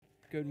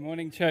Good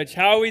morning, church.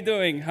 How are we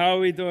doing? How are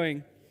we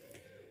doing?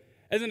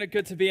 Isn't it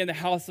good to be in the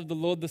house of the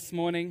Lord this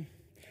morning?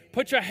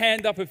 Put your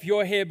hand up if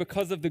you're here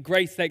because of the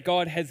grace that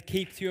God has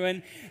kept you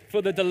in,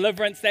 for the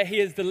deliverance that He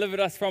has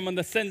delivered us from and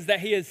the sins that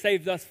He has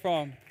saved us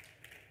from.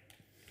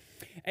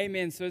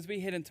 Amen. So as we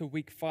head into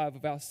week 5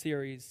 of our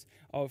series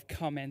of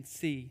come and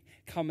see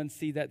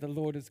that the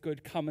Lord is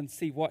good, come and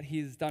see what He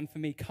has done for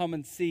me, come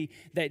and see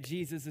that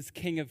Jesus is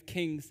King of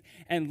Kings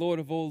and Lord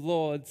of all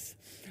lords,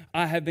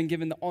 I have been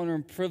given the honor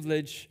and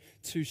privilege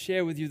to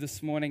share with you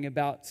this morning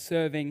about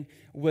serving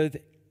and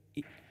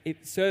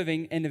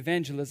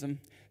evangelism.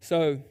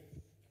 So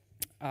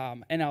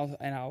in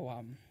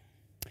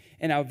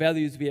our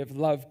values, we have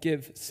love,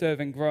 give,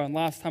 serve, and grow. And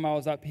last time I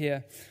was up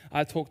here,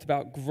 I talked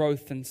about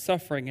growth and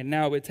suffering, and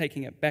now we're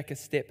taking it back a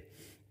step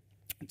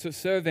to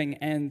serving.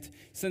 And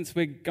since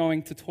we're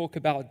going to talk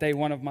about day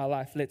 1 of my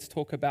life, let's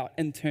talk about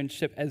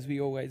internship as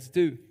we always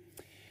do.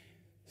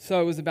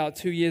 So it was about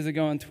 2 years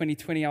ago in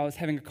 2020, I was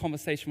having a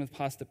conversation with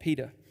Pastor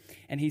Peter,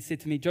 and he said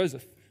to me,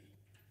 Joseph,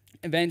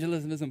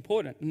 evangelism is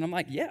important. And I'm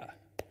like, yeah,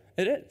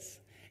 it is.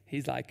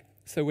 He's like,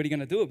 so what are you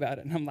going to do about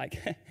it? And I'm like,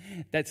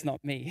 that's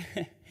not me.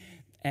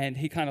 And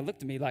he kind of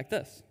looked at me like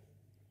this.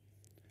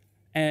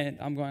 And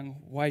I'm going,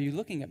 why are you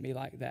looking at me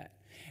like that?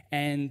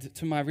 And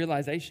to my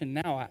realization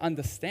now, I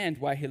understand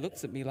why he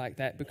looks at me like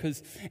that,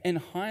 because in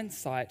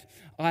hindsight,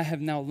 I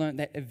have now learned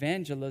that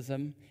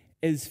evangelism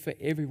is for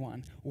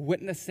everyone.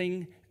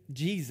 Witnessing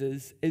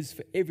Jesus is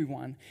for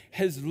everyone.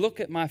 His look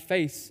at my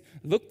face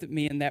looked at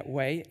me in that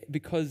way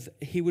because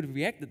he would have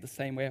reacted the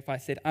same way if I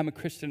said, I'm a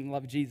Christian and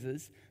love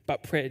Jesus,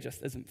 but prayer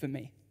just isn't for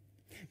me.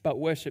 But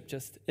worship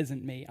just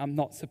isn't me. I'm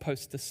not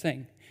supposed to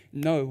sing.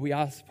 No, we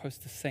are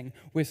supposed to sing.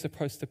 We're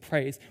supposed to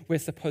praise. We're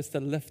supposed to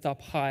lift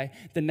up high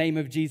the name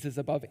of Jesus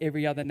above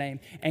every other name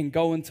and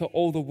go into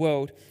all the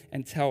world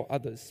and tell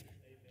others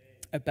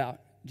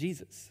about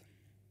Jesus.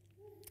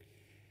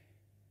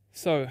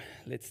 So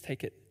let's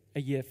take it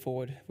a year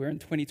forward. We're in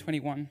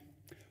 2021.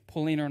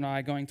 Paulina and I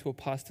are going to a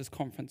pastor's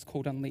conference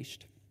called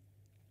Unleashed.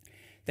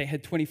 They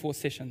had 24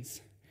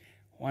 sessions.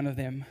 One of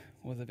them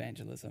was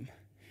evangelism.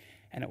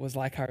 And it was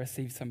like I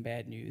received some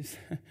bad news.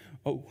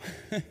 Oh,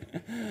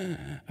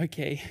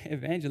 okay,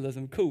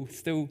 evangelism, cool.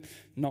 Still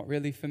not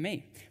really for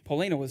me.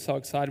 Paulina was so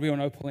excited. We all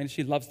know Paulina.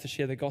 She loves to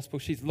share the gospel.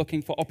 She's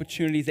looking for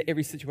opportunities at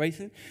every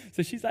situation.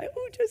 So she's like,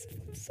 oh, I'm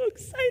so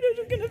excited.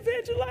 I'm going to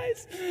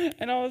evangelize.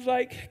 And I was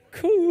like,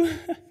 cool.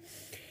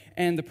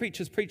 And the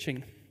preacher's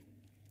preaching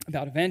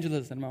about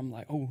evangelism. And I'm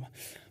like, oh, I'm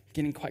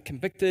getting quite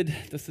convicted.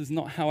 This is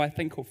not how I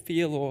think or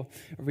feel or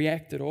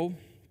react at all.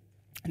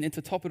 And then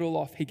to top it all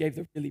off, he gave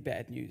the really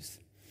bad news.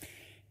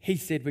 He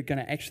said, we're going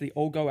to actually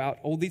all go out,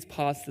 all these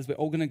pastors, we're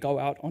all going to go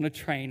out on a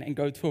train and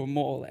go to a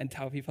mall and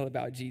tell people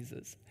about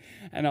Jesus.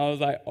 And I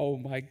was like, oh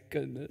my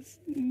goodness,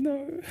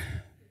 no.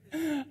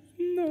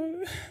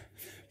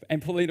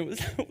 And Paulina was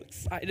so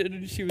excited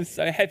and she was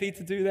so happy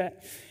to do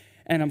that.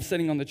 And I'm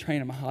sitting on the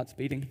train and my heart's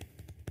beating.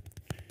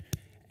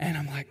 And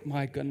I'm like,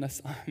 my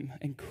goodness, I'm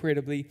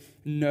incredibly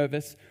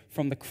nervous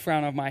from the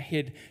crown of my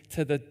head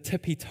to the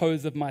tippy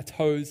toes of my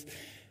toes.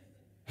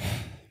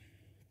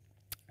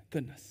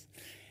 Goodness.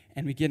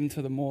 And we get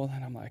into the mall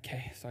and I'm like,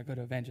 okay, so I go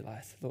to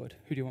evangelize. Lord,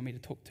 who do you want me to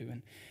talk to?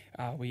 And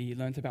we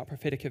learned about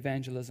prophetic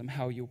evangelism,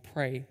 how you'll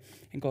pray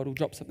and God will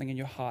drop something in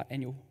your heart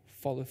and you'll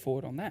follow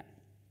forward on that.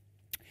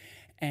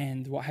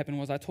 And what happened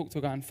was I talked to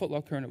a guy in Foot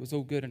Locker and it was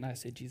all good. And I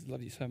said, Jesus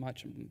loves you so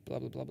much and blah,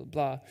 blah, blah, blah,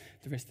 blah.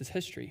 The rest is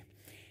history.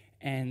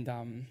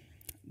 And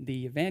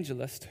the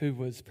evangelist who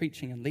was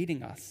preaching and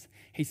leading us,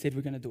 he said,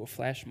 we're going to do a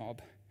flash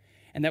mob.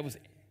 And that was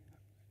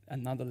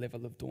another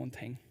level of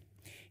daunting.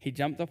 He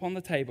jumped up on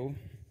the table,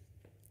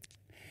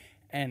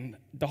 and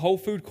the whole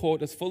food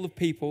court is full of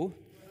people,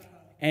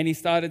 and he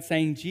started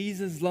saying,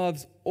 Jesus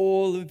loves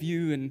all of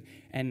you,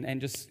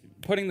 and just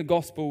putting the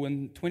gospel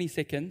in 20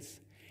 seconds,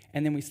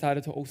 and then we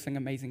started to all sing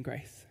Amazing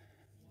Grace.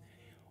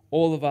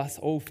 All of us,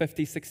 all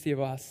 50, 60 of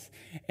us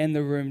in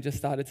the room just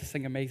started to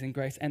sing Amazing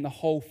Grace, and the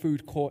whole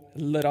food court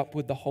lit up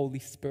with the Holy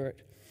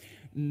Spirit.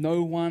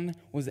 No one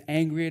was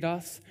angry at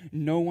us.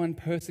 No one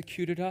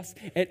persecuted us.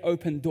 It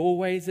opened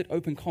doorways. It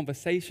opened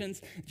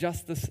conversations.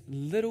 Just this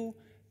little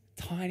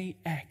tiny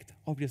act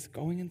of just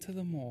going into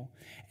the mall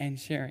and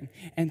sharing.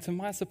 And to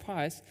my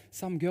surprise,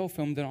 some girl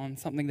filmed it on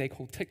something they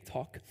call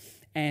TikTok.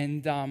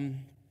 And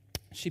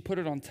she put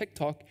it on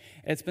TikTok.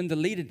 It's been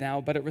deleted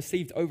now, but it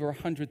received over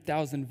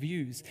 100,000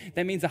 views.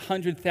 That means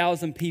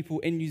 100,000 people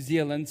in New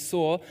Zealand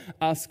saw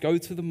us go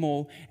to the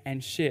mall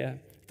and share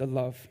the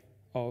love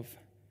of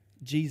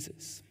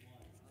Jesus.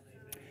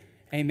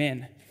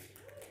 Amen.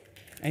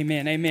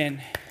 Amen.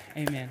 Amen.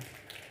 Amen.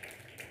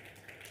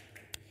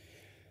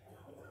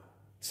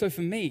 So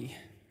for me,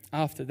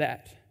 after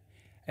that,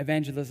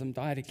 evangelism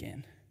died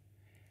again.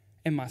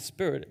 In my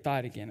spirit, it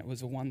died again. It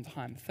was a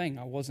one-time thing.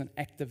 I wasn't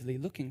actively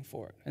looking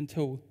for it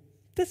until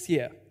this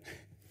year,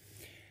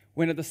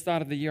 when at the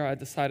start of the year, I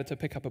decided to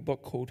pick up a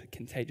book called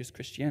Contagious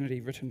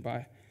Christianity, written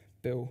by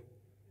Bill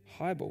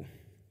Hybel.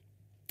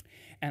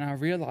 And I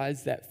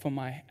realized that for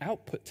my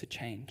output to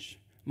change,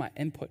 my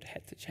input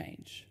had to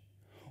change.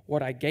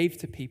 What I gave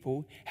to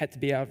people had to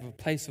be out of a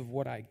place of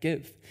what I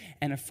give.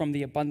 And if from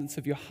the abundance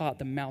of your heart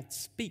the mouth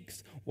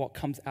speaks, what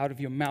comes out of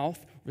your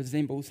mouth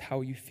resembles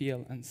how you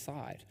feel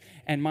inside.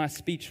 And my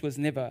speech was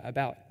never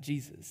about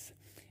Jesus.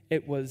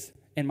 It was,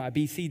 in my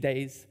BC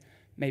days,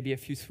 maybe a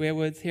few swear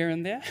words here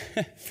and there.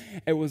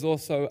 It was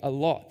also a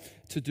lot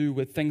to do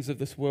with things of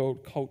this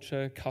world,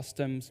 culture,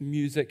 customs,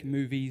 music,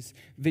 movies,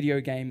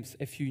 video games.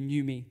 If you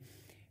knew me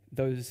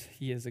those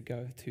years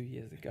ago, 2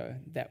 years ago,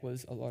 that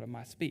was a lot of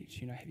my speech.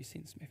 You know, have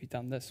you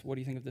done this? What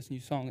do you think of this new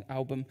song,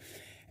 album?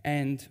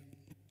 And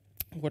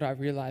what I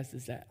realized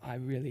is that I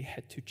really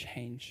had to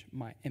change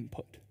my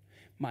input.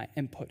 My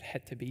input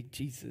had to be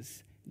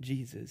Jesus,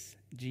 Jesus,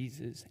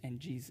 Jesus, and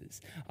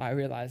Jesus. I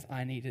realized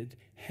I needed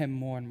him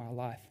more in my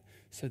life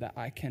so that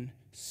I can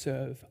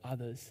serve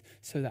others,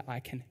 so that I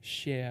can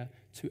share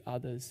to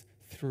others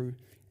through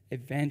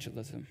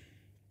evangelism.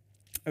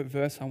 A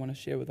verse I want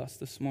to share with us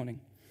this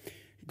morning.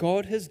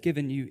 God has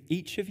given you,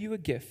 each of you, a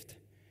gift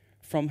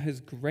from his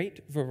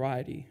great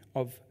variety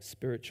of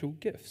spiritual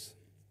gifts.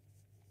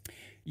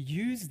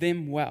 Use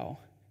them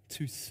well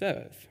to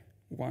serve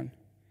one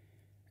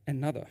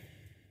another.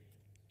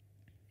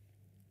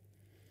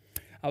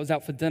 I was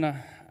out for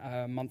dinner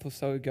a month or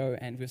so ago,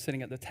 and we were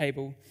sitting at the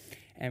table,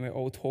 and we were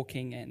all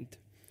talking, and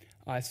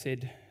I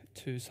said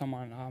to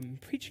someone, I'm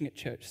preaching at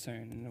church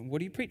soon. And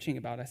what are you preaching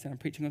about? I said, I'm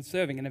preaching on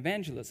serving and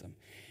evangelism.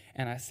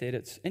 And I said,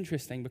 it's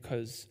interesting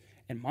because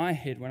in my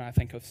head, when I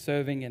think of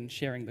serving and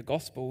sharing the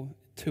gospel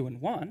 2 in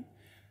 1,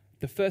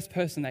 the first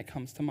person that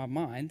comes to my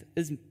mind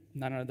is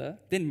none other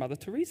than Mother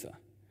Teresa.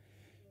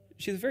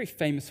 She's a very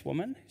famous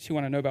woman. She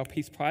won a Nobel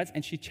Peace Prize,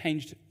 and she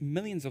changed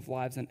millions of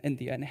lives in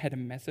India and had a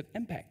massive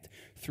impact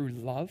through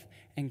love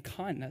and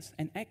kindness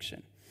and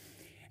action.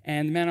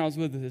 And the man I was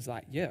with was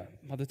like, yeah,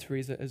 Mother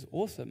Teresa is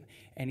awesome.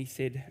 And he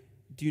said,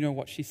 do you know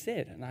what she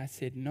said? And I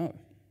said, no.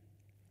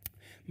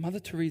 Mother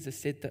Teresa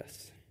said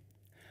this: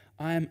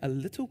 I am a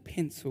little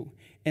pencil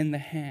in the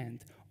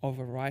hand of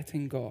a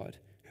writing God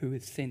who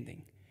is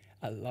sending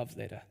a love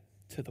letter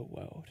to the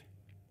world.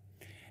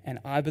 And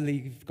I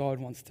believe God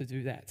wants to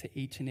do that to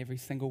each and every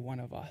single one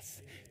of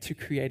us, to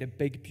create a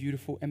big,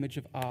 beautiful image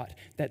of art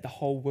that the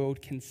whole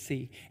world can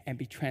see and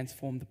be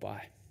transformed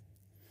by.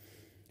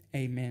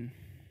 Amen.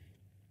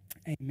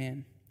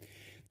 Amen.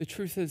 The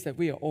truth is that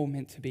we are all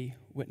meant to be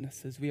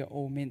witnesses. We are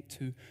all meant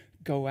to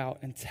go out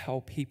and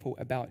tell people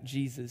about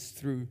Jesus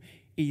through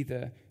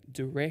either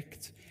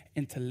direct,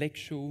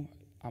 intellectual,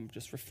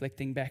 just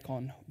reflecting back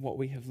on what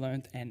we have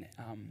learned, and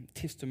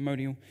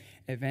testimonial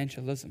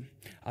evangelism.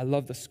 I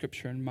love the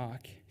scripture in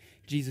Mark.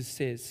 Jesus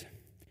says,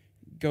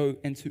 go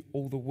into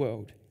all the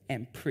world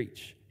and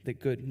preach the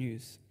good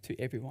news to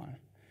everyone.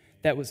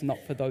 That was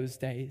not for those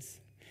days.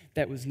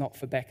 That was not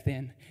for back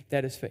then.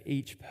 That is for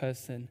each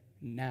person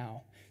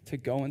now, to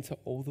go into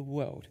all the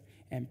world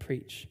and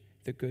preach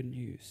the good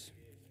news.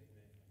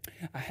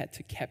 I had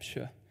to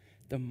capture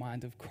the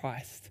mind of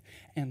Christ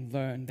and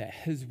learn that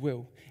his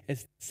will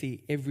is to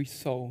see every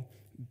soul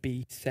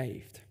be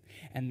saved.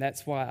 And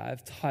that's why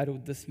I've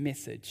titled this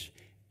message,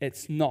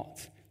 It's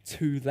Not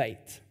Too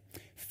Late.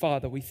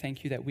 Father, we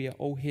thank you that we are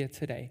all here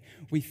today.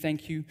 We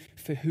thank you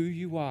for who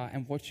you are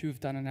and what you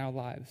have done in our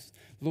lives.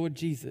 Lord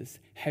Jesus,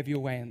 have your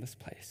way in this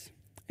place.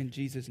 In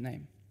Jesus'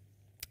 name,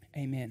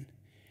 amen.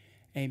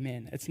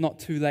 Amen. It's not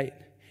too late.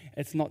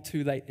 It's not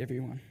too late,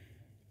 everyone.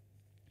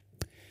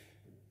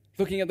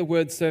 Looking at the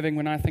word serving,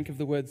 when I think of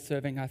the word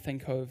serving, I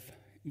think of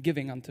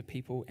giving unto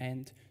people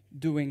and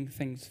doing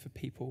things for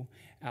people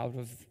out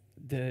of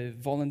the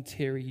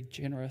voluntary,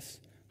 generous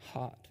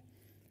heart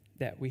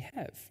that we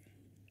have.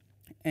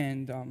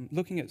 And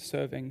looking at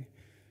serving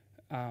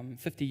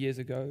 50 years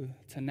ago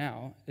to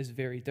now is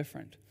very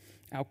different.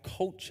 Our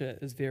culture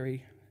is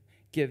very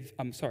take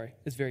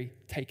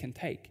and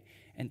take.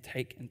 And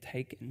take and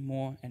take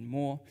and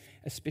more,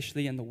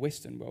 especially in the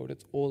Western world.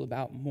 It's all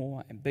about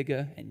more and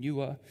bigger and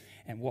newer,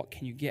 and what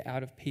can you get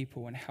out of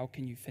people and how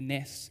can you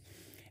finesse.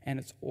 And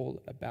it's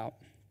all about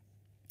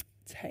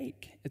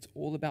take. It's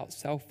all about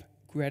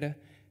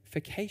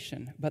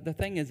self-gratification. But the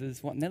thing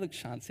is what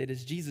Nelukshan said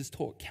is Jesus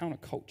taught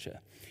counterculture.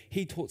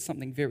 He taught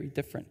something very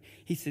different.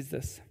 He says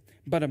this,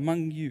 but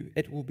among you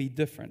it will be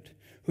different.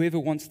 Whoever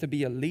wants to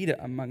be a leader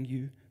among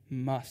you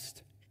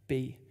must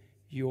be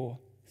your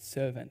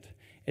servant.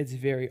 It's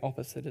very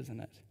opposite, isn't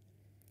it?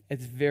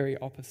 It's very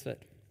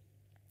opposite.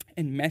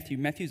 In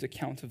Matthew's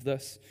account of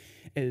this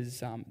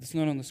is, it's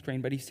not on the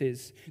screen, but he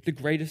says, the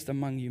greatest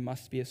among you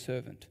must be a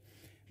servant.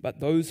 But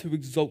those who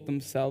exalt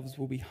themselves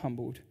will be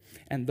humbled,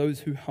 and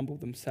those who humble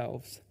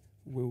themselves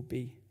will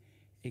be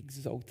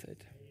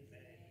exalted.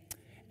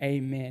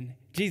 Amen.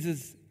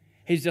 Jesus,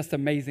 he's just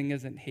amazing,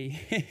 isn't he?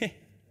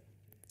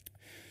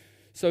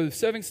 So the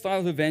serving style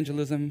of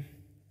evangelism,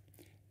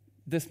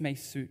 this may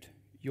suit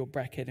your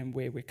bracket and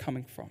where we're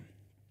coming from.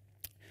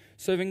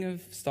 Serving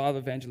style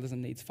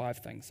evangelism needs 5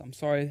 things. I'm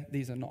sorry,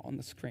 these are not on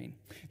the screen.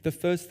 The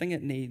first thing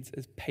it needs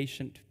is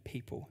patient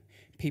people.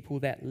 People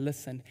that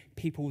listen,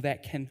 people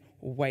that can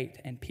wait,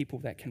 and people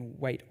that can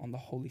wait on the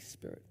Holy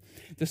Spirit.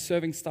 The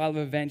serving style of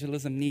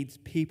evangelism needs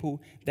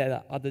people that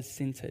are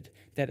others-centered,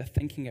 that are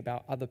thinking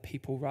about other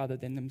people rather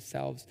than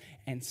themselves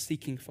and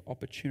seeking for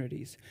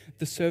opportunities.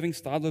 The serving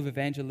style of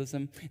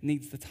evangelism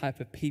needs the type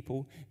of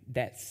people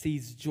that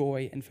sees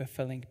joy in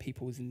fulfilling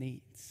people's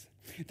needs.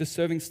 The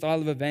serving style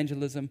of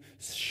evangelism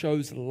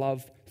shows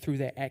love through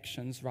their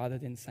actions rather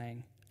than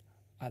saying,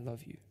 I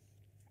love you.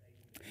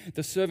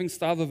 The serving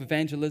style of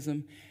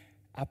evangelism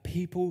are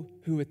people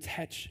who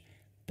attach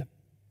the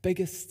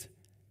biggest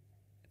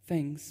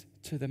things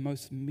to the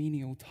most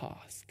menial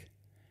task.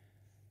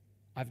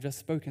 I've just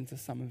spoken to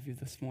some of you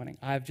this morning.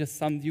 I've just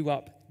summed you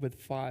up with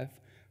 5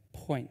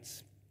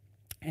 points.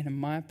 And in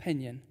my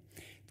opinion,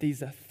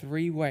 these are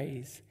 3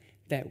 ways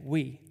that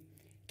we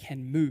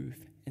can move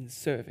in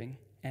serving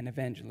and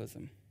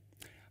evangelism.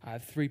 I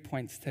have 3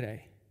 points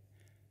today.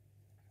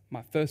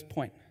 My first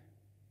point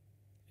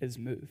is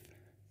move.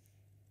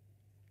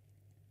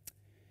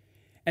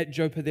 At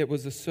Joppa, there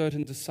was a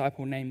certain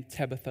disciple named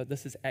Tabitha.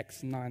 This is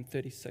Acts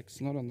 9:36,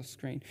 not on the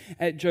screen.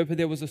 At Joppa,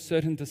 there was a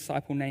certain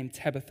disciple named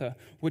Tabitha,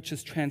 which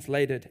is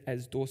translated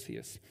as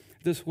Dorcas.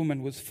 This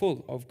woman was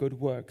full of good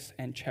works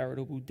and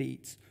charitable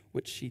deeds,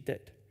 which she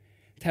did.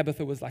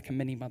 Tabitha was like a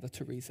mini Mother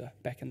Teresa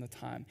back in the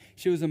time.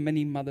 She was a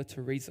mini Mother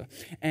Teresa.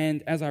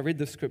 And as I read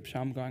the scripture,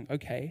 I'm going,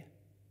 okay.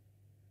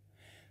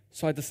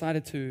 So I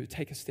decided to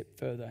take a step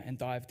further and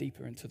dive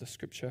deeper into the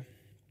scripture.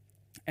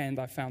 And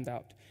I found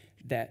out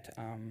that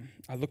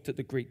I looked at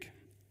the Greek,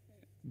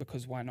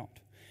 because why not?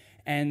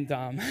 And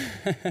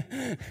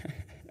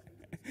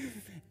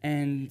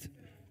and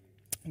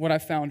what I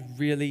found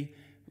really,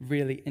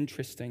 really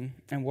interesting,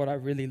 and what I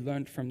really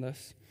learned from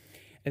this,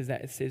 is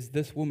that it says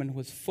this woman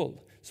was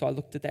full. So I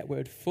looked at that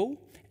word full,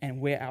 and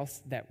where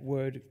else that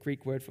word,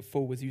 Greek word for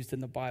full, was used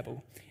in the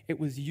Bible. It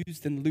was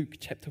used in Luke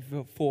chapter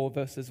 4,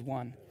 verses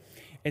 1.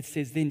 It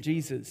says, then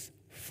Jesus,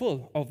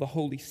 full of the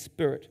Holy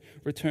Spirit,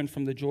 returned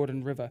from the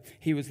Jordan River.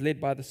 He was led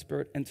by the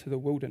Spirit into the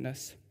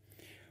wilderness.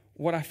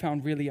 What I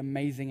found really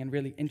amazing and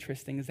really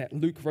interesting is that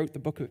Luke wrote the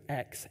book of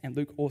Acts, and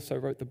Luke also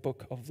wrote the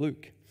book of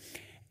Luke.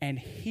 And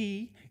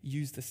he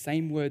used the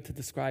same word to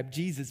describe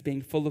Jesus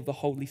being full of the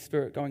Holy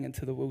Spirit going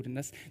into the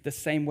wilderness, the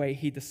same way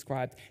he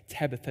described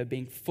Tabitha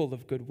being full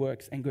of good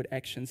works and good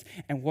actions.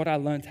 And what I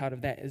learned out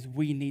of that is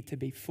we need to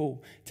be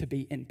full to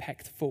be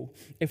impactful.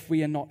 If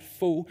we are not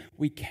full,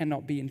 we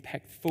cannot be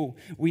impactful.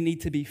 We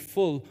need to be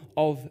full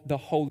of the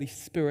Holy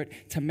Spirit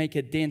to make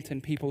a dent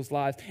in people's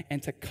lives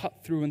and to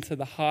cut through into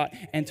the heart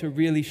and to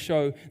really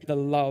show the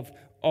love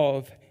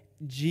of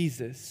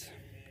Jesus.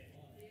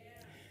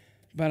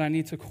 But I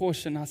need to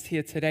caution us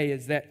here today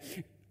is that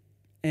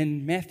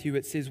in Matthew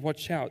it says,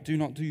 watch out, do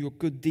not do your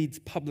good deeds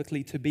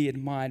publicly to be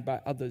admired by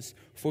others,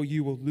 for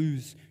you will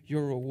lose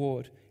your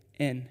reward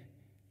in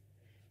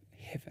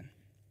heaven.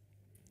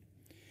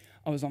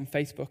 I was on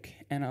Facebook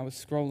and I was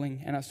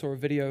scrolling and I saw a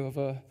video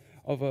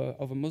of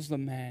a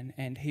Muslim man,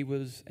 and he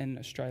was in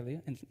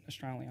Australia, and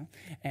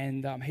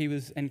he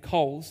was in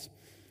Coles,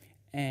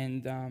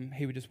 and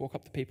he would just walk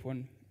up to people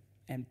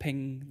and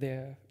ping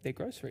their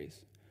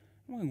groceries.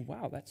 I'm going,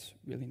 wow, that's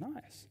really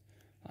nice.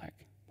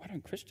 Like, why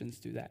don't Christians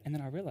do that? And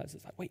then I realized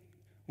it's like, wait,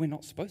 we're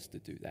not supposed to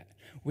do that.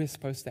 We're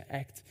supposed to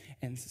act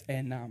in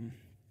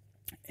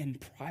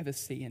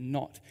privacy and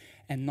not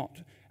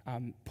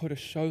put a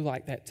show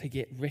like that to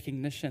get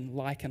recognition,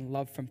 like, and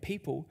love from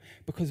people,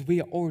 because we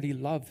are already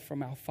loved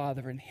from our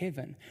Father in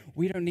heaven.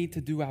 We don't need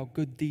to do our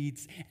good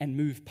deeds and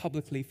move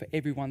publicly for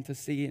everyone to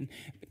see and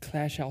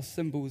clash our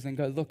symbols and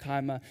go, look,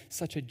 I'm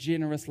such a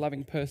generous,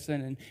 loving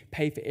person, and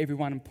pay for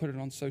everyone and put it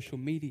on social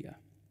media.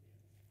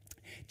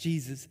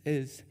 Jesus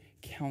is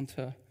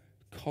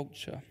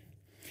counter-culture.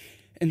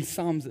 In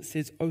Psalms it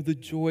says, oh, the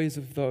joys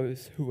of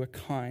those who are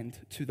kind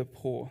to the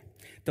poor.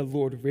 The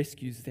Lord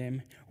rescues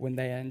them when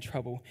they are in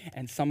trouble.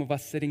 And some of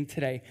us sitting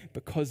today,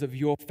 because of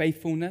your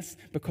faithfulness,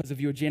 because of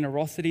your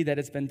generosity that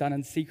has been done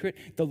in secret,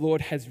 the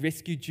Lord has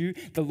rescued you,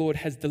 the Lord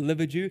has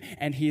delivered you,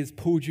 and he has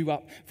pulled you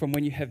up from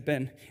when you have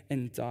been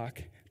in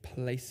dark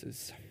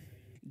places.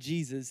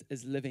 Jesus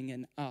is living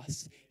in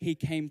us. He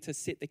came to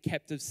set the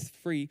captives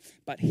free,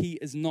 but he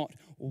is not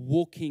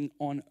walking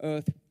on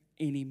earth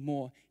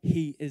anymore.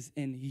 He is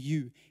in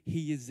you.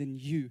 He is in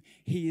you.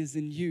 He is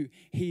in you.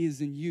 He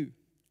is in you.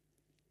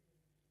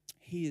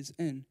 He is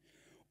in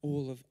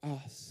all of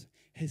us.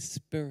 His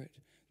Spirit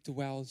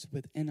dwells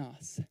within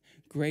us.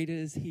 Greater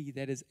is he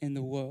that is in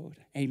the world.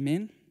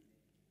 Amen?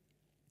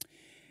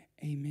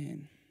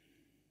 Amen.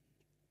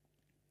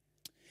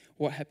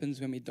 What happens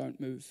when we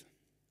don't move?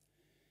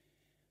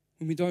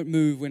 When we don't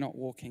move, we're not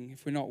walking.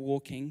 If we're not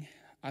walking,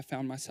 I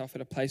found myself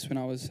at a place when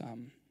I was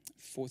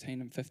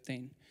 14 and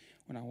 15.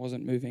 When I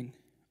wasn't moving,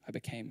 I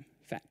became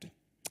fat.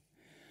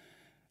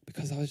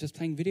 Because I was just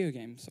playing video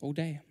games all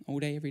day,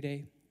 every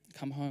day.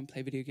 Come home,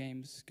 play video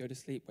games, go to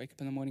sleep, wake up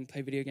in the morning,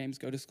 play video games,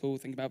 go to school,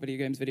 think about video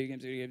games.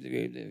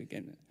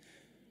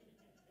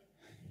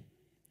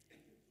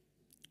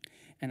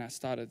 and I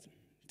started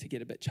to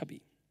get a bit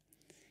chubby,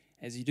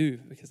 as you do,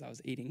 because I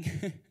was eating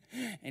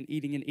and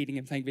eating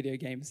and playing video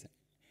games.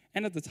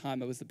 And at the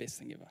time, it was the best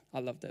thing ever. I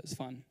loved it. It was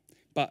fun.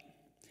 But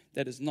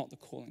that is not the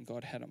calling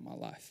God had on my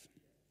life.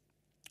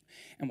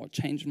 And what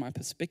changed my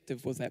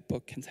perspective was that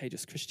book,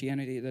 Contagious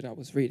Christianity, that I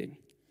was reading.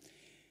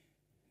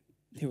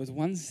 There was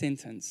one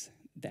sentence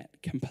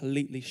that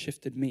completely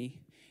shifted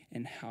me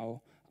in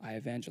how I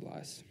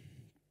evangelize.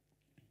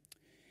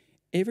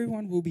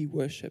 Everyone will be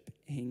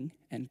worshiping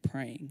and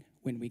praying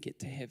when we get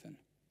to heaven.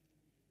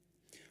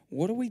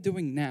 What are we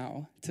doing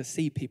now to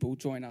see people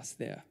join us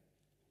there?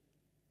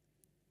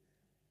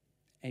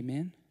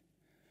 Amen?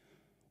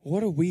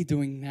 What are we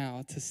doing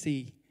now to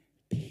see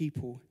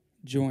people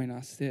join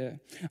us there?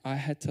 I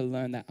had to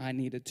learn that I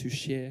needed to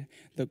share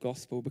the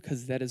gospel,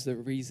 because that is the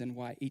reason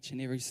why each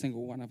and every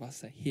single one of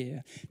us are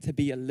here, to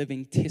be a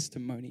living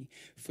testimony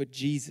for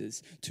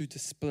Jesus, to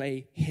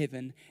display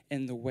heaven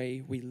in the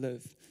way we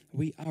live.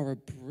 We are a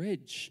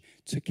bridge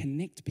to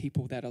connect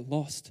people that are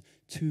lost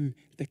to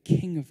the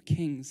King of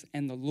Kings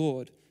and the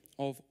Lord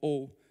of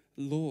all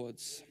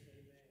lords.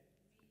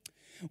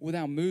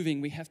 Without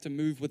moving, we have to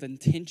move with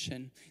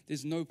intention.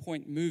 There's no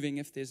point moving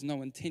if there's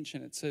no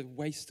intention. It's a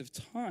waste of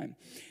time.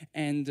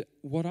 And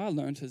what I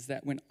learned is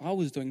that when I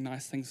was doing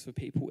nice things for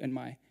people in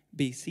my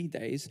BC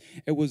days,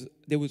 there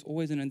was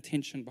always an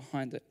intention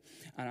behind it.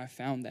 And I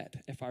found that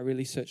if I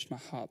really searched my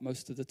heart,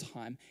 most of the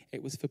time,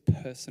 it was for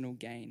personal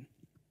gain.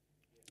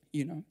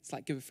 You know, it's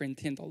like give a friend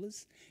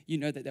 $10. You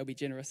know that they'll be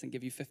generous and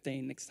give you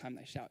 15 next time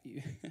they shout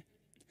you.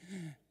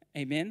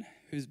 Amen?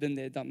 Who's been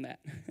there, done that?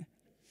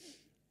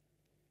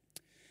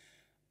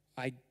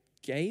 I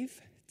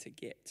gave to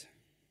get.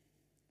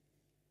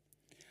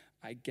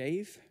 I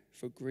gave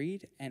for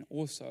greed, and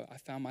also I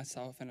found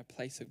myself in a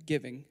place of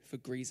giving for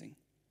greasing,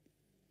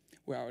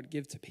 where I would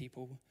give to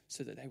people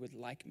so that they would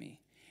like me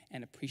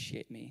and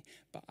appreciate me.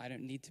 But I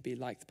don't need to be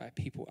liked by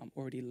people. I'm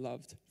already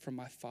loved from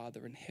my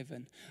Father in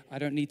heaven. I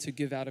don't need to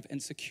give out of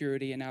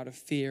insecurity and out of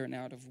fear and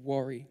out of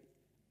worry.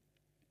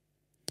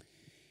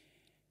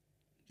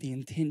 The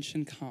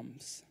intention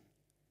comes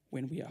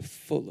when we are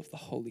full of the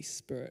Holy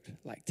Spirit,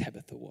 like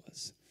Tabitha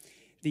was.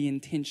 The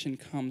intention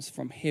comes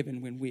from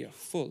heaven when we are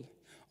full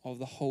of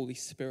the Holy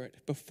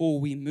Spirit. Before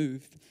we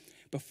move,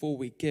 before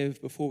we give,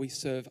 before we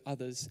serve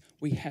others,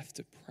 we have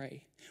to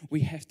pray. We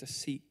have to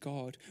seek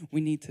God.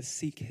 We need to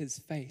seek His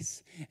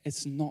face.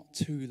 It's not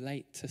too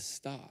late to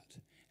start.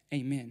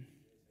 Amen.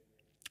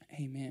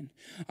 Amen.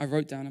 I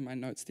wrote down in my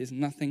notes, there's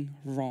nothing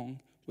wrong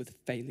with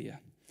failure,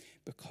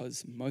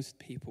 because most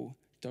people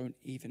don't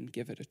even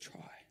give it a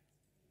try.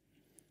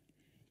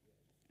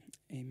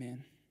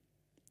 Amen.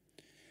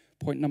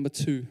 Point number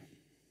 2,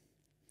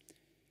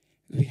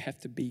 we have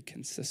to be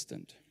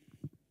consistent.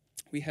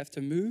 We have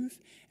to move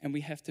and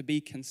we have to be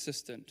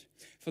consistent.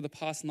 For the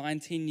past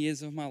 19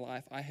 years of my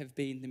life, I have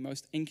been the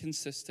most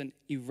inconsistent,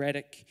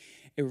 erratic,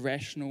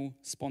 irrational,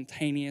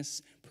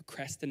 spontaneous,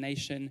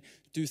 procrastination,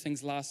 do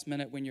things last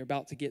minute when you're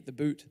about to get the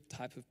boot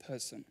type of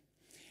person.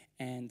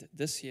 And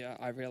this year,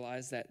 I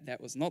realized that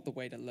that was not the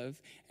way to live.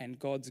 And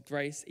God's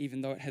grace,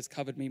 even though it has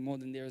covered me more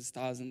than there are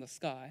stars in the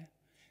sky,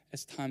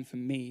 it's time for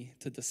me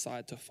to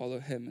decide to follow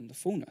Him in the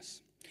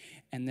fullness.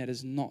 And that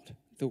is not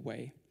the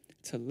way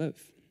to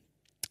live.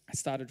 I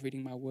started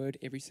reading my word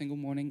every single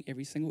morning,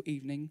 every single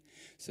evening,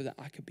 so that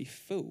I could be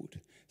filled,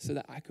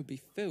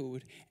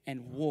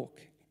 and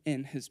walk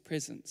in His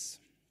presence.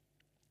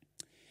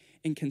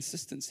 In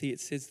consistency, it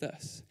says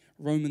this,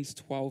 Romans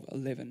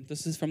 12:11.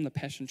 This is from the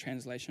Passion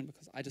Translation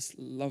because I just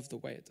love the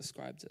way it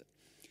describes it.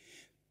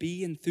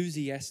 Be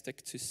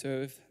enthusiastic to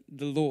serve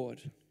the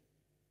Lord,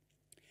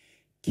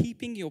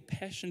 keeping your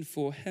passion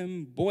for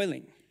Him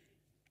boiling.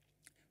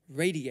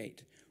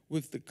 Radiate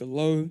with the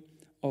glow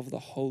of the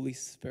Holy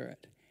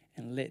Spirit,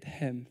 and let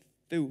Him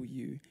fill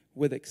you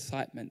with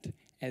excitement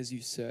as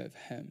you serve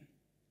Him.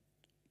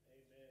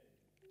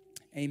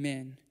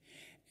 Amen.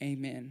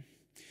 Amen.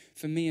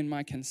 For me and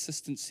my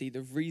consistency,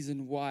 the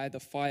reason why the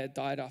fire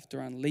died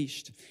after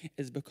Unleashed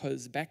is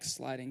because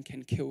backsliding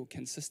can kill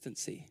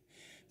consistency.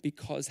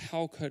 Because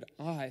how could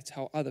I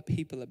tell other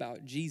people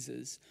about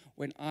Jesus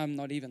when I'm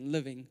not even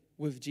living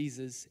with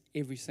Jesus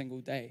every single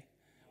day,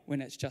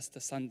 when it's just a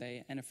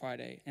Sunday and a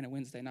Friday and a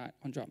Wednesday night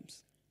on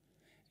drums?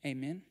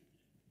 Amen.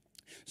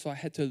 So I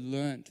had to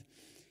learn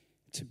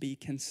to be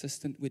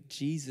consistent with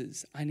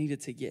Jesus. I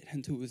needed to get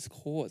into His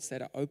courts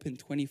that are open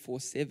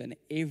 24/7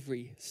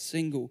 every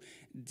single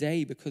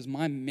day, because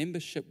my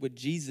membership with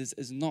Jesus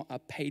is not a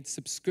paid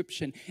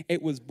subscription.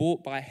 It was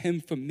bought by Him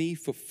for me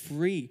for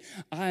free.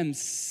 I am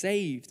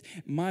saved.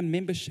 My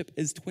membership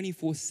is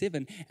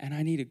 24/7, and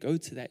I need to go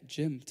to that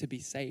gym to be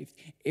saved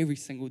every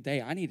single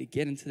day. I need to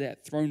get into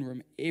that throne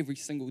room every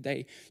single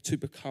day to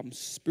become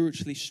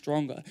spiritually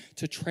stronger,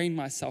 to train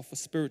myself for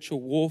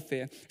spiritual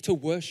warfare, to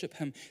worship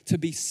Him, to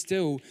be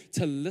still,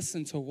 to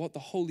listen to what the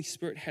Holy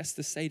Spirit has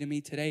to say to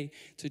me today,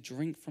 to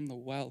drink from the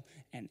well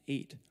and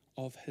eat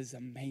of His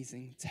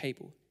amazing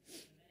table.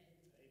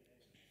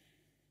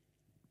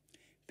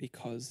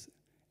 Because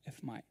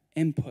if my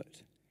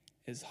input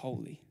is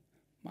holy,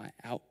 my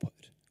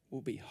output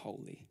will be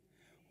holy.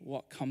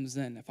 What comes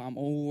in, if I'm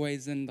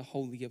always in the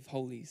Holy of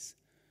Holies,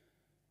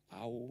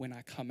 when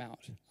I come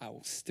out, I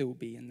will still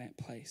be in that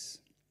place.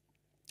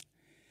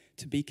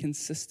 To be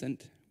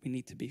consistent, we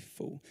need to be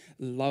full.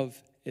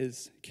 Love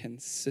is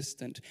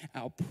consistent.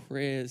 Our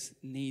prayers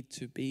need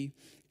to be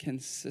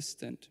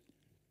consistent.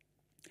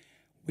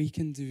 We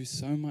can do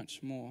so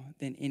much more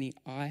than any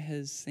eye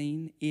has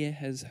seen, ear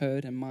has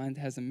heard, and mind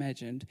has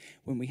imagined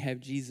when we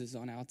have Jesus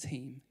on our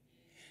team,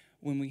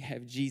 when we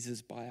have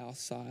Jesus by our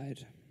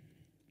side.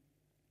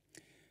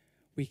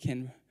 We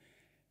can,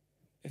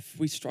 if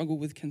we struggle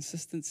with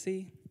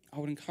consistency, I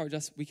would encourage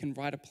us, we can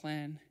write a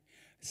plan,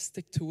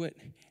 stick to it,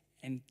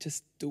 and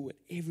just do it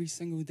every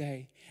single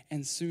day.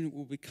 And soon it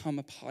will become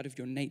a part of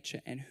your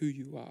nature and who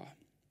you are.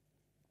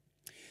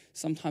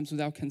 Sometimes with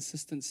our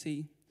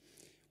consistency,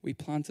 we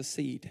plant a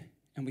seed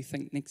and we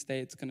think next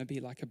day it's going to be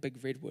like a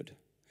big redwood.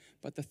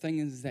 But the thing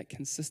is that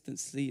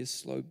consistency is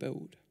slow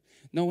build.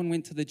 No one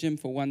went to the gym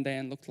for one day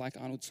and looked like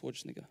Arnold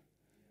Schwarzenegger.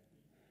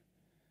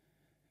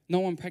 No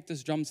one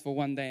practiced drums for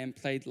one day and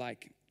played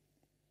like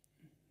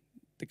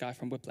the guy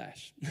from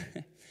Whiplash.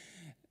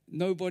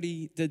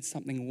 Nobody did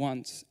something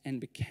once and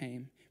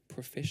became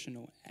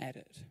professional at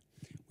it.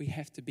 We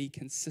have to be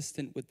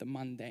consistent with the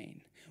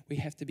mundane. We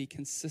have to be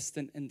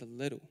consistent in the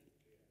little.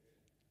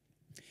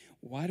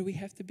 Why do we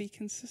have to be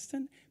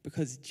consistent?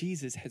 Because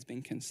Jesus has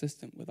been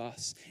consistent with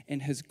us in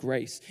his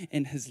grace,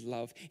 in his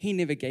love. He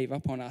never gave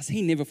up on us.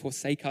 He never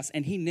forsake us,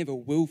 and he never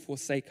will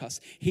forsake us.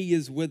 He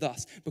is with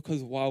us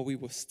because while we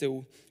were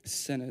still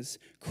sinners,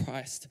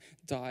 Christ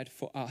died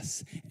for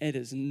us. It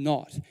is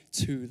not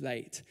too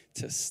late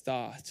to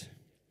start.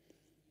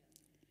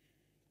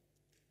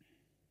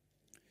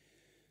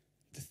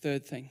 The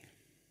third thing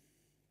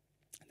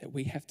that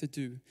we have to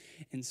do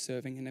in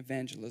serving in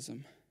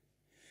evangelism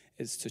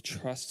is to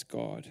trust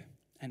God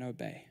and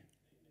obey.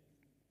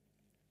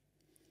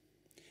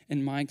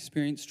 In my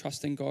experience,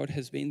 trusting God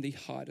has been the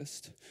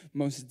hardest,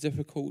 most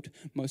difficult,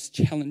 most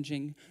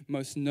challenging,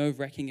 most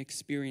nerve-wracking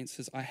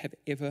experiences I have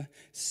ever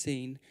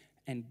seen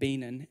and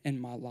been in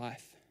my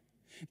life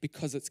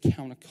because it's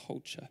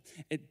counterculture.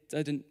 It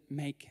didn't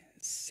make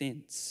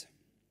sense.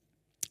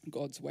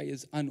 God's way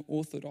is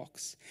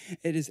unorthodox.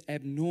 It is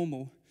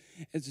abnormal.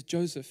 It's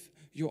Joseph,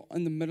 you're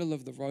in the middle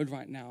of the road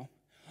right now.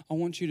 I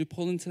want you to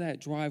pull into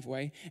that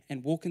driveway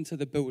and walk into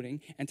the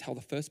building and tell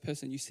the first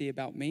person you see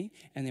about me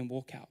and then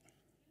walk out.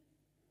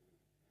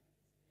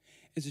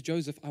 It's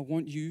Joseph, I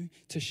want you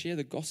to share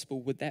the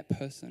gospel with that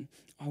person.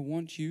 I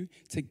want you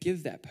to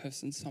give that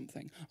person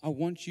something. I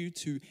want you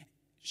to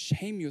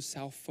shame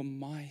yourself for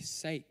my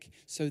sake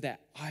so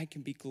that I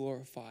can be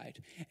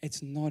glorified.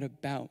 It's not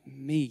about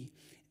me.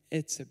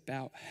 It's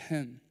about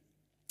him.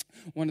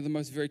 One of the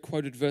most very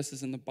quoted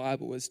verses in the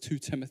Bible is 2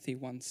 Timothy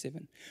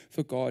 1:7.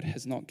 For God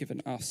has not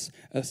given us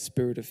a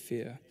spirit of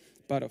fear,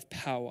 but of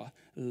power,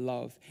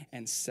 love,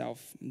 and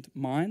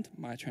self-mind.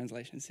 My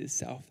translation says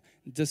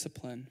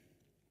self-discipline.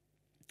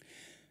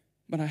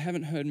 But I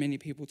haven't heard many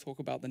people talk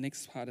about the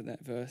next part of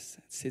that verse.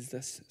 It says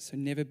this, so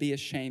never be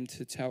ashamed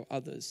to tell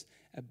others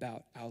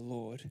about our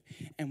Lord.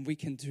 And we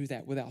can do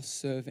that with our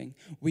serving.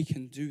 We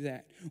can do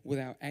that with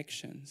our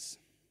actions.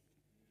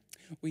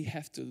 We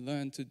have to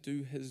learn to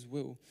do his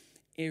will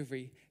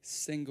every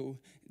single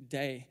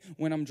day.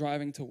 When I'm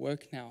driving to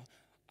work now,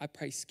 I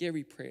pray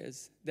scary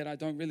prayers that I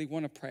don't really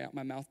want to pray out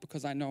my mouth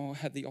because I know I'll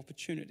have the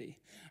opportunity.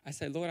 I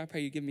say, Lord, I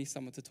pray you give me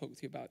someone to talk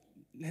to you about.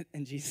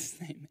 In Jesus'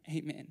 name,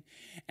 amen.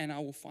 And I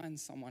will find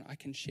someone I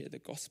can share the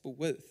gospel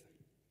with.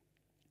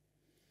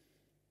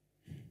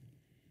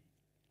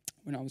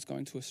 When I was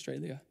going to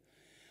Australia,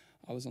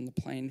 I was on the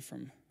plane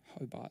from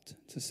Hobart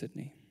to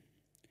Sydney.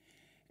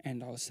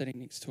 And I was sitting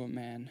next to a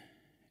man,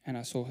 and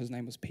I saw his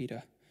name was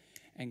Peter.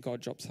 And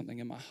God dropped something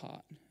in my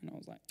heart. And I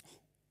was like, oh,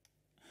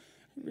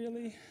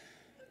 really?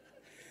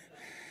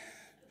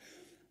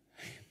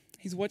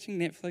 He's watching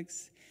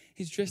Netflix.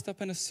 He's dressed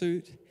up in a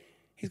suit.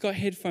 He's got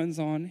headphones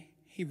on.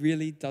 He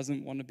really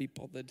doesn't want to be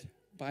bothered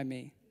by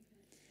me.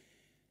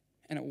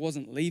 And it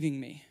wasn't leaving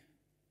me.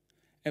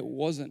 It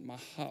wasn't. My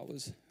heart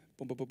was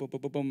boom, boom, boom, boom,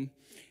 boom, boom, boom.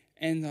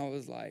 And I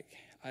was like,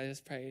 I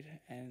just prayed.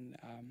 And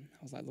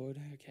I was like, Lord,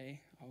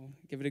 okay, I'll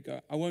give it a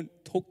go. I won't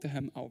talk to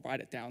him. I'll write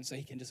it down so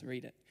he can just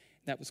read it.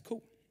 That was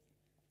cool.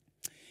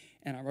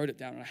 And I wrote it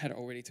down, and I had it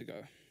all ready to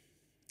go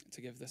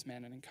to give this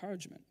man an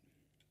encouragement.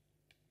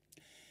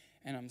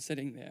 And I'm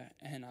sitting there,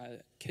 and I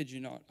kid you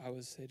not, I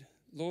was said,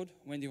 Lord,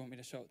 when do you want me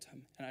to show it to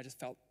him? And I just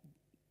felt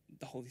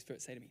the Holy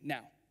Spirit say to me,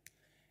 now.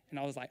 And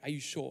I was like, are you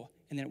sure?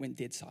 And then it went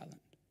dead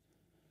silent.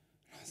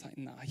 I was like,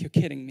 nah, you're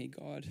kidding me,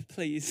 God,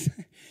 please.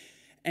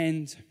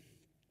 And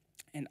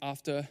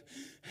after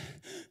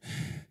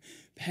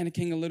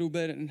panicking a little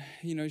bit and,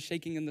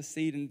 shaking in the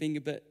seat and being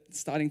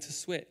starting to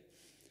sweat,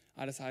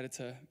 I decided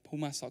to pull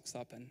my socks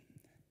up and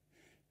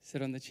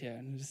sit on the chair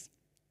and just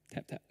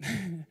tap, tap.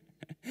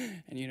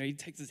 And, he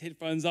takes his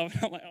headphones off,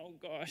 and I'm like, oh,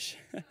 gosh.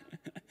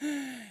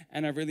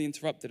 And I really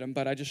interrupted him,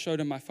 but I just showed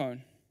him my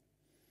phone.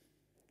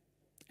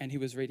 And he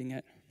was reading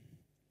it.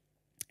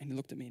 And he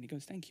looked at me, and he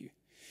goes, thank you.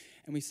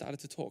 And we started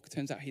to talk.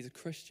 Turns out he's a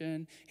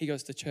Christian. He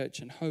goes to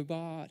church in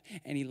Hobart,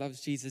 and he loves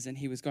Jesus, and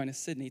he was going to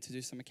Sydney to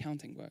do some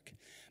accounting work.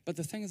 But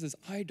the thing is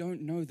I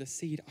don't know the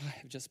seed I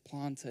have just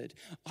planted.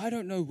 I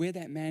don't know where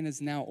that man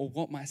is now or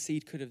what my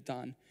seed could have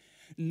done.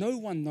 No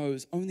one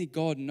knows, only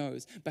God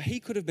knows. But he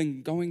could have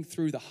been going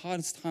through the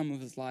hardest time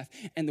of his life,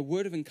 and the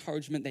word of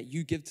encouragement that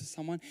you give to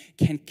someone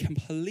can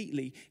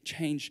completely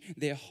change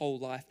their whole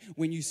life.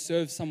 When you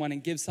serve someone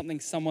and give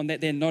someone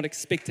that they're not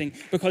expecting,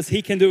 because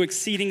he can do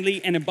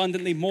exceedingly and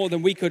abundantly more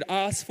than we could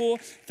ask for,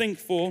 think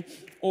for,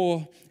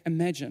 or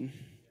imagine.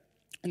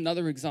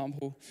 Another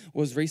example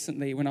was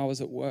recently when I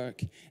was at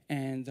work,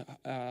 and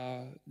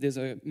there's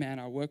a man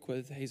I work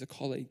with, he's a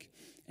colleague,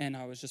 and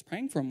I was just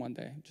praying for him one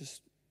day,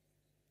 just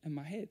in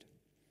my head.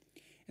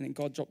 And then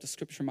God dropped a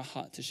scripture in my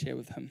heart to share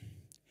with him.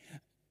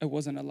 It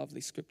wasn't a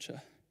lovely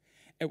scripture.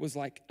 It was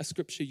like a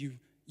scripture you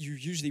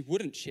usually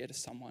wouldn't share to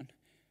someone.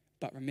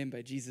 But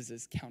remember, Jesus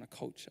is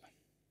counterculture.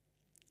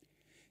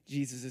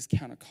 Jesus is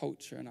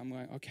counterculture. And I'm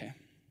going, okay,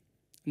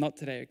 not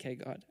today, okay,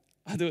 God.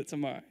 I'll do it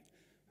tomorrow.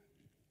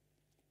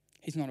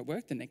 He's not at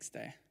work the next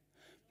day.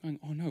 I'm going,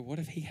 oh no, what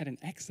if he had an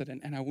accident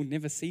and I will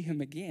never see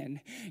him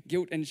again?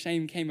 Guilt and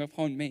shame came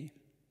upon me.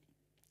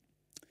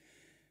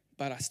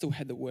 But I still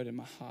had the word in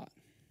my heart.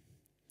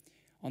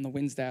 On the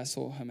Wednesday, I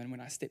saw him, and when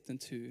I stepped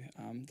into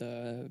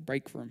the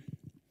break room,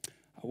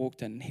 I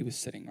walked in, and he was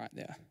sitting right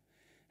there.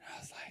 And I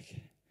was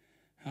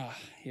like,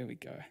 here we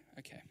go.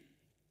 Okay.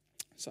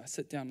 So I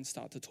sit down and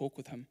start to talk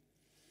with him.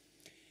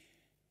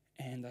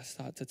 And I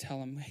start to tell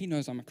him, he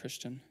knows I'm a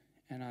Christian,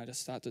 and I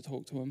just start to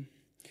talk to him.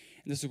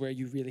 And this is where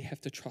you really have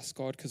to trust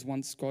God, because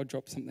once God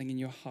drops something in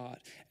your heart,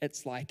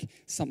 it's like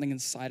something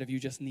inside of you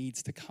just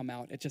needs to come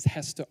out. It just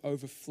has to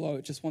overflow.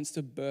 It just wants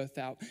to birth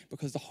out,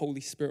 because the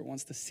Holy Spirit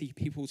wants to see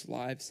people's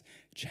lives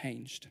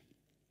changed.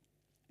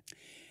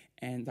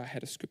 And I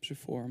had a scripture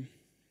for him.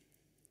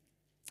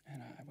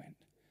 And I went,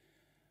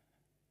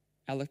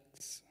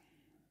 Alex,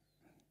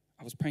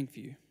 I was praying for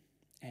you.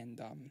 And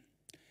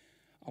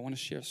I want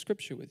to share a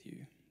scripture with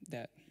you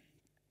that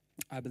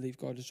I believe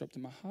God has dropped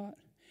in my heart.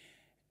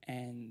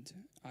 And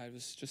I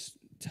was just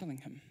telling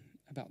him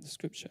about the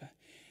scripture.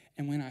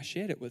 And when I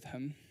shared it with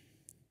him,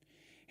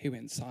 he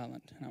went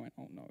silent. And I went,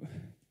 oh no,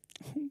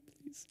 oh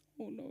please,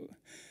 oh no,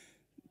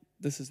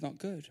 this is not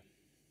good.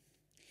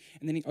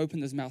 And then he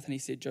opened his mouth and he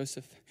said,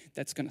 Joseph,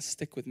 that's going to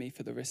stick with me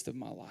for the rest of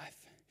my life.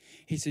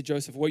 He said,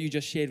 Joseph, what you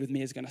just shared with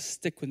me is going to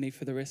stick with me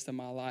for the rest of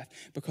my life,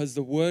 because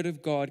the word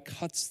of God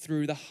cuts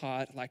through the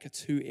heart like a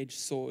two-edged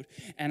sword.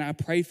 And I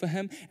pray for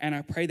him, and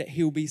I pray that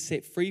he'll be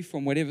set free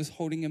from whatever's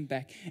holding him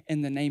back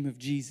in the name of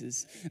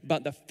Jesus.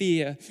 But the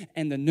fear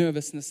and the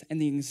nervousness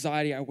and the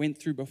anxiety I went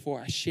through before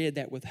I shared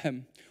that with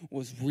him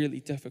was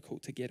really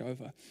difficult to get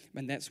over.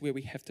 And that's where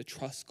we have to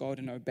trust God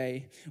and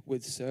obey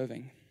with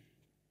serving.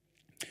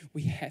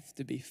 We have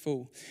to be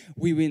full.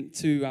 We went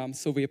to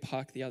Sylvia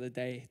Park the other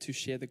day to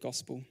share the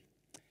gospel.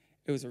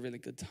 It was a really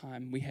good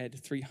time. We had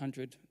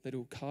 300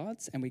 little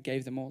cards, and we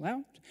gave them all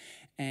out.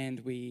 And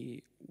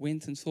we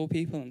went and saw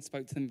people and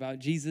spoke to them about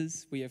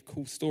Jesus. We have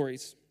cool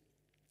stories.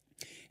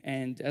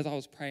 And as I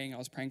was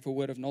praying for a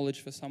word of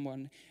knowledge for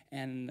someone.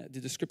 And the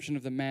description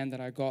of the man that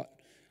I got,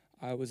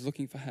 I was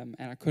looking for him,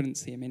 and I couldn't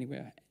see him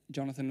anywhere.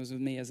 Jonathan was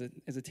with me as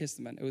a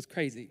testament. It was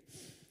crazy.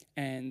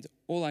 And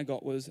all I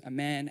got was a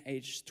man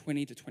aged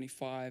 20 to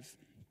 25,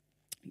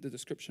 the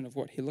description of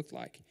what he looked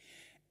like.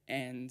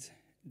 And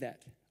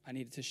that I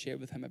needed to share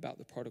with him about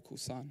the prodigal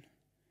son.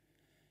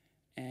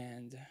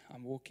 And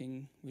I'm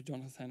walking with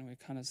Jonathan, and we're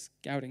kind of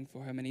scouting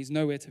for him, and he's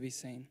nowhere to be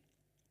seen.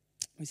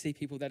 We see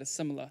people that are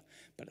similar,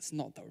 but it's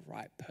not the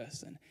right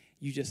person.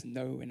 You just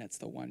know when it's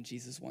the one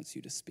Jesus wants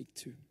you to speak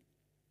to.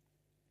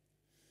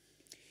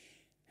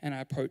 And I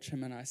approach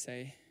him and I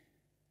say,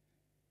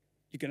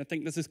 you're going to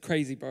think this is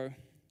crazy, bro,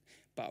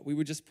 but we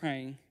were just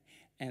praying,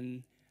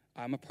 and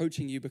I'm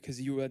approaching you because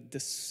you are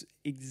this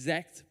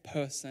exact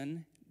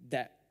person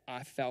that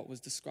I felt was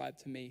described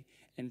to me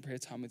in prayer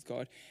time with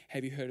God.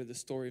 Have you heard of the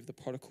story of the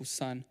prodigal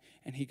son?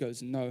 And he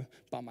goes, no,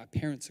 but my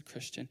parents are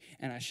Christian.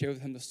 And I share with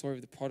him the story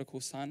of the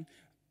prodigal son.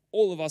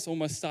 All of us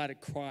almost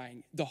started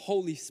crying. The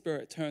Holy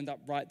Spirit turned up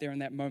right there in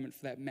that moment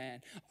for that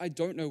man. I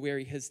don't know where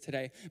he is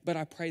today, but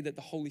I pray that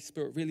the Holy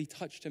Spirit really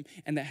touched him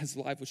and that his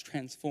life was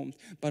transformed.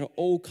 But it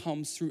all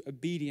comes through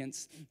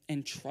obedience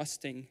and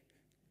trusting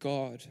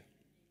God.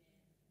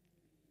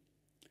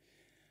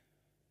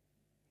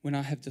 When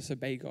I have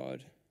disobeyed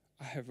God,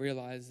 I have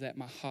realized that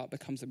my heart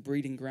becomes a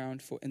breeding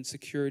ground for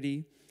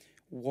insecurity,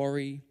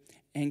 worry,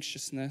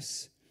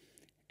 anxiousness,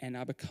 and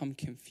I become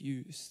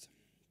confused.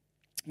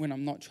 When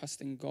I'm not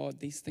trusting God,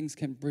 these things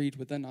can breed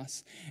within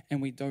us,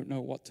 and we don't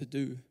know what to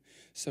do.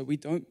 So we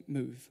don't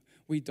move.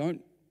 We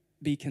don't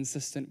be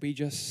consistent. We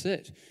just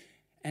sit.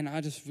 And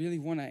I just really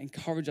want to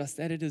encourage us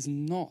that it is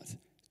not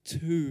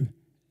too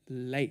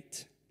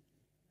late.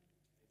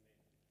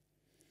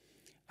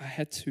 I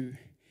had to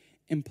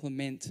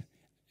implement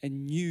a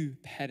new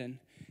pattern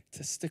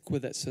to stick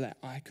with it so that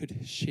I could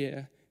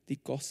share the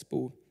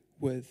gospel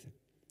with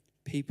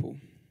people.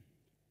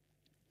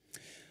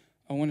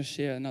 I want to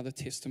share another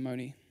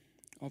testimony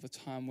of a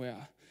time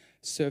where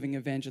serving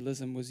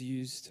evangelism was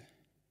used.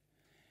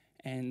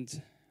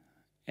 And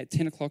at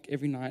 10 o'clock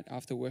every night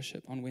after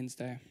worship on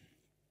Wednesday,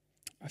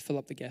 I fill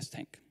up the gas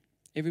tank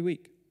every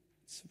week.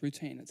 It's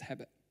routine, it's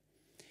habit.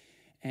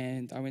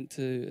 And I went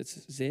to,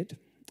 it's Z,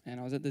 and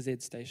I was at the Z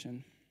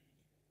station.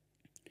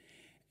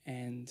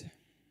 And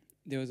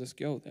there was this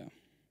girl there.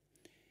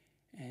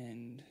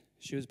 And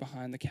she was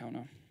behind the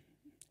counter.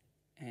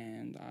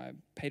 And I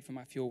paid for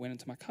my fuel, went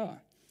into my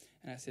car.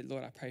 And I said,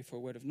 Lord, I pray for a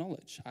word of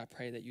knowledge. I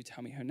pray that you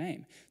tell me her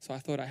name. So I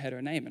thought I had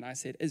her name. And I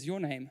said, is your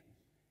name?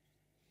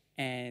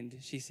 And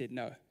she said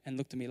no, and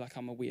looked at me like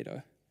I'm a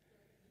weirdo.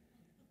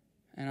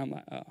 And I'm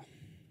like, oh,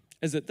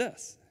 is it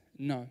this?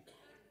 No.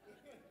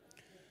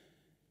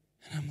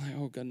 And I'm like,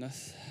 oh,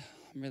 goodness,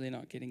 I'm really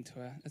not getting to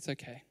her. It's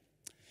okay.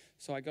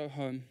 So I go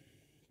home,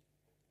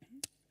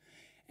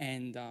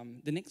 and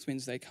the next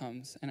Wednesday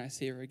comes, and I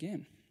see her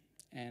again.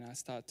 And I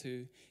start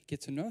to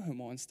get to know her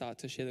more and start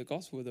to share the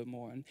gospel with her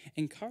more and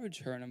encourage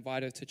her and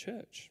invite her to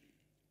church.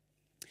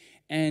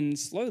 And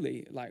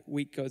slowly, like,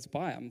 week goes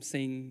by, I'm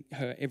seeing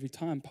her every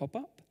time pop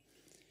up.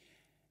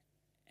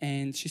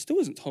 And she still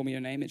hasn't told me her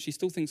name, and she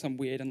still thinks I'm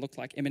weird and look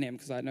like Eminem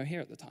because I had no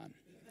hair at the time.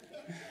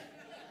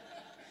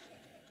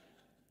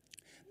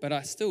 But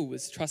I still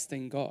was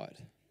trusting God.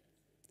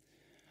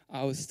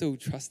 I was still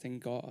trusting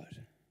God.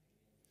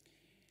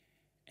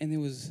 And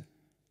there was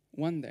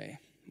one day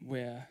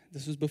where,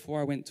 this was before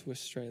I went to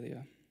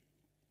Australia,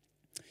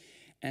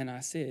 and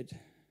I said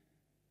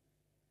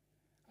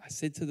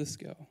to this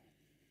girl,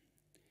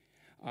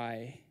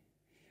 I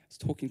was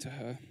talking to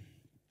her,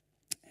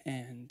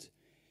 and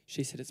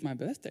she said, it's my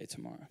birthday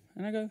tomorrow.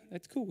 And I go,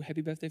 that's cool,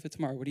 happy birthday for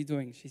tomorrow. What are you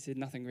doing? She said,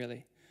 nothing really.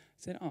 I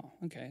said, oh,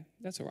 okay,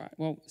 that's all right.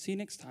 Well, see you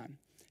next time.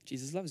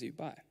 Jesus loves you,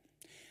 bye.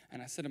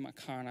 And I sit in my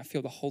car, and I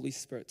feel the Holy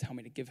Spirit tell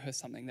me to give her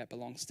something that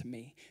belongs to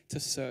me, to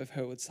serve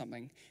her with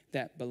something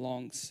that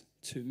belongs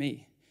to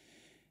me.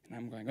 And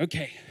I'm going,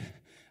 okay,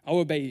 I'll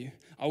obey you.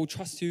 I will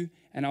trust you,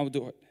 and I will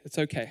do it. It's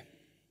okay.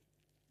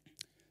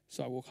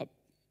 So I walk up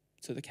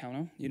to the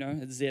counter, you know,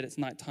 it's Z, it's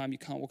nighttime, you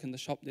can't walk in the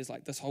shop, there's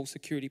like this whole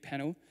security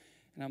panel,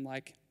 and I'm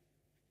like,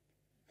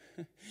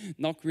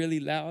 knock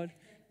really loud.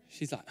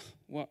 She's like,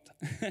 what?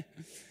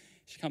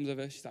 She comes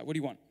over, she's like, what do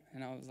you want?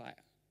 And I was like,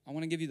 I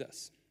want to give you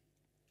this.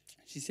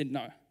 She said,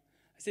 no. I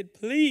said,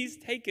 please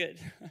take it.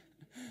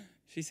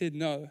 She said,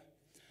 no.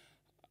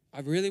 I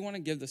really want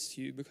to give this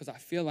to you because I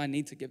feel I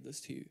need to give this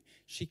to you.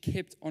 She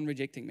kept on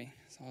rejecting me.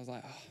 So I was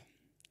like, oh,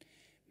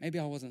 maybe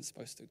I wasn't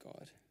supposed to,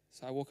 God.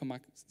 So I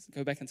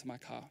go back into my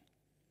car.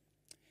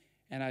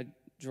 And I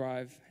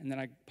drive, and then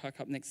I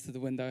park up next to the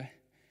window,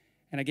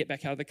 and I get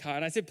back out of the car,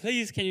 and I said,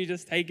 please, can you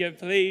just take it,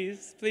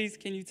 please? Please,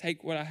 can you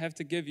take what I have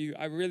to give you?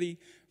 I really,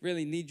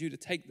 really need you to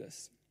take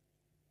this.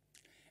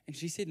 And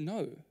she said,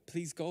 no,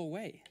 please go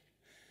away.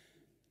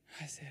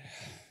 I said,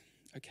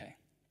 okay.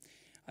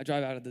 I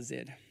drive out of the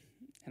Z,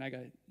 and I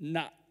go,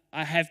 nah,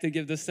 I have to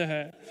give this to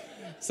her.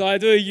 So I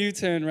do a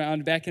U-turn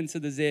round back into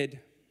the Z,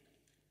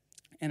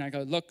 and I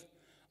go, look,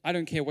 I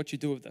don't care what you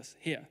do with this.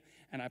 Here.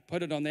 And I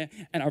put it on there,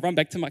 and I run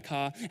back to my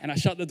car, and I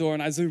shut the door,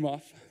 and I zoom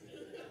off.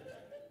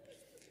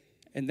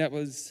 And that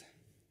was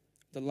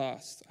the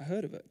last I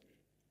heard of it.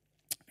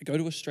 I go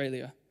to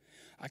Australia.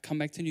 I come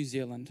back to New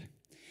Zealand,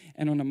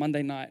 and on a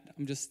Monday night,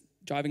 I'm just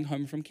driving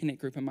home from Connect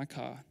Group in my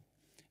car,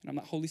 and I'm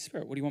like, Holy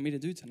Spirit, what do you want me to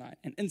do tonight?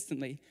 And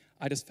instantly,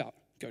 I just felt,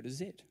 go to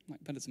Z. I'm like,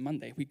 but it's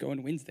Monday. We go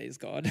on Wednesdays,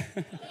 God.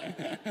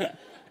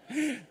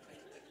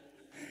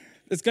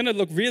 It's going to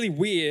look really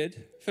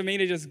weird for me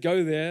to just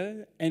go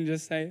there and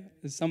just say,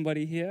 is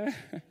somebody here?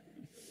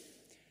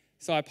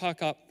 So I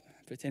park up,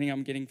 pretending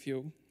I'm getting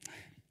fuel.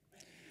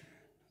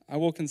 I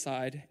walk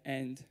inside,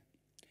 and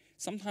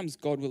sometimes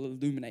God will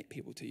illuminate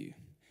people to you.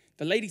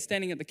 The lady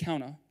standing at the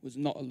counter was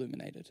not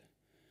illuminated.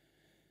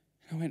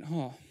 I went,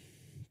 oh,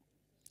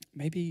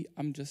 maybe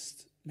I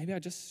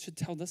just should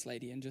tell this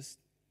lady and just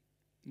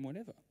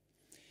whatever.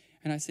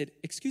 And I said,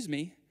 excuse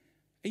me,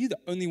 are you the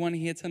only one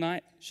here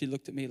tonight? She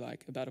looked at me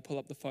like about to pull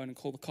up the phone and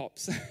call the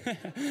cops.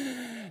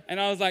 And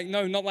I was like,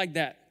 no, not like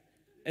that.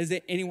 Is there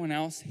anyone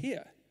else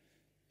here?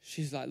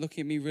 She's like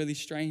looking at me really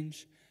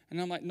strange. And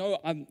I'm like, no,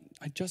 I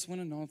just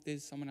want to know if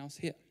there's someone else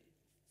here.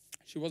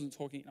 She wasn't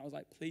talking. And I was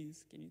like,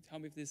 please, can you tell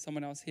me if there's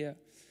someone else here?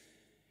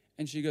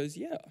 And she goes,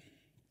 yeah.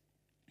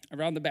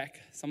 Around the back,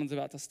 someone's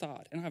about to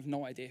start. And I have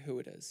no idea who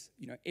it is.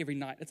 You know, every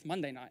night, it's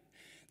Monday night.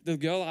 The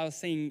girl I was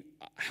seeing,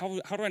 how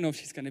do I know if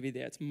she's going to be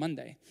there? It's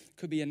Monday.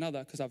 Could be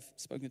another because I've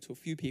spoken to a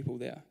few people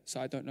there, so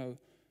I don't know.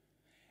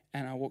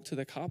 And I walk to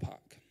the car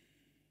park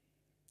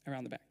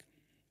around the back.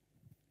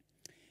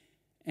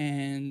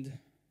 And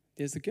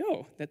there's a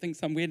girl that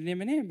thinks I'm weird and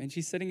Eminem, and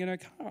she's sitting in her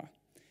car.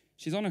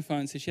 She's on her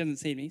phone, so she hasn't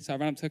seen me. So I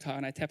run up to her car,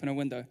 and I tap on her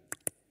window.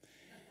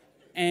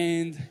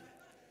 And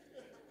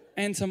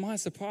to my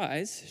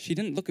surprise, she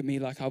didn't look at me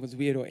like I was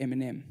weird or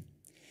Eminem.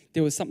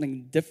 There was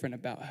something different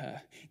about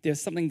her. There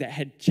was something that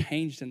had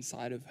changed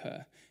inside of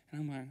her.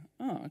 And I'm like,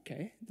 oh,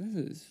 okay,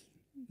 this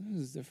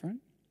is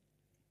different.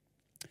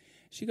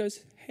 She goes,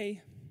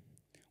 hey,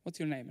 what's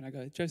your name? And I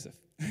go, Joseph.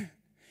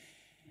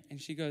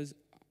 And she goes,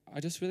 I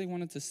just really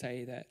wanted to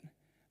say that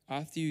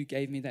after you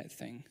gave me that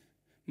thing,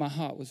 my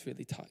heart was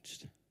really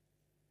touched.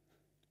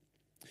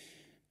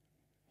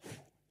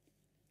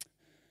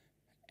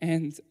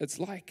 And it's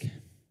like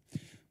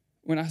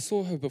when I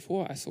saw her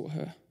before I saw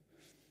her,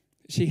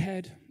 she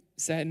had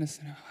sadness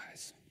in her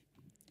eyes.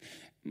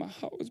 My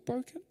heart was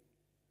broken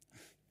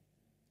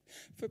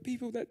for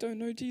people that don't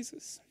know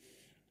Jesus.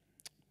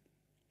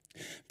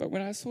 But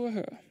when I saw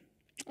her,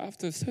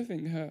 after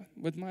serving her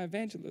with my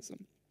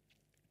evangelism,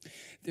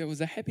 there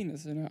was a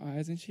happiness in her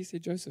eyes, and she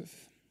said,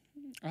 Joseph,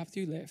 after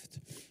you left,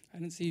 I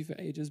didn't see you for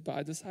ages, but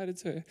I decided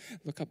to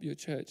look up your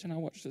church, and I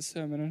watched the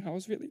sermon, and I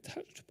was really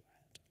touched by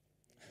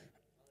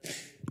it.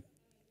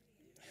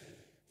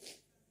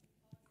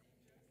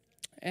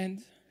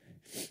 And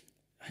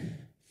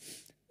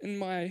in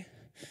my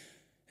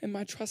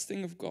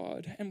trusting of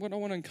God, and what I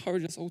want to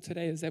encourage us all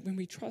today is that when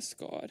we trust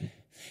God,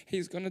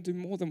 He's going to do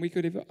more than we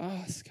could ever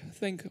ask,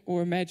 think,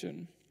 or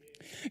imagine.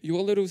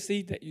 Your little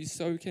seed that you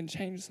sow can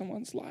change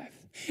someone's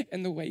life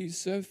and the way you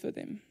serve for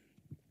them.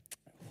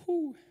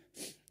 Whew.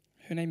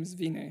 Her name is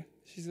Vine.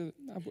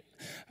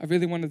 I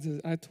really wanted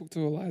to, I talked to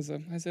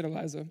Eliza. I said,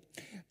 Eliza,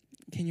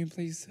 can you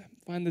please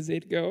find the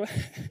Z girl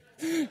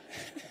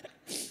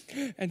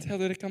and tell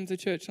her to come to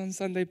church on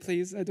Sunday,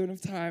 please? I don't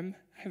have time.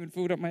 I haven't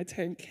filled up my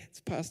tank. It's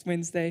past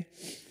Wednesday.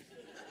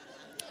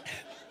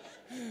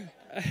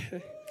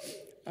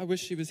 I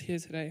wish she was here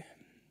today,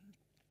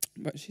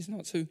 but she's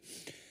not. So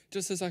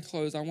just as I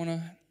close, I want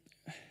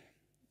to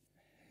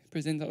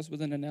present us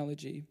with an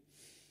analogy.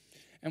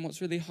 And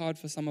what's really hard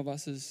for some of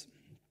us is,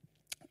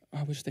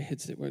 I wish the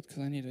headset worked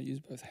because I need to use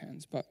both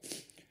hands, but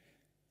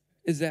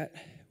is that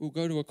we'll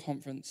go to a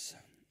conference,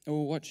 or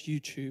we'll watch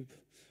YouTube,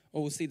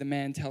 or we'll see the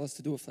man tell us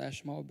to do a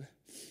flash mob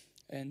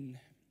in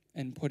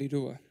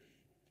Porirua.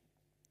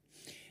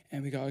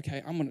 And we go,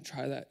 okay, I'm going to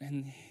try that.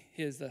 And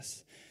here's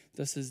this.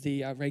 This is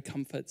the Ray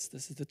Comforts.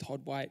 This is the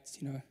Todd Whites.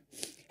 You know,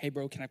 hey,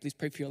 bro, can I please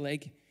pray for your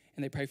leg?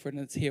 And they pray for it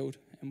and it's healed.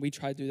 And we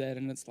try to do that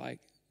and it's like,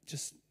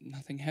 just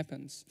nothing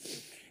happens.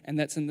 And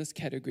that's in this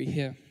category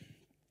here.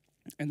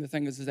 And the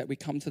thing is that we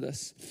come to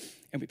this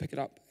and we pick it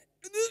up.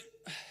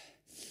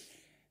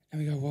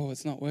 And we go, whoa,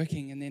 it's not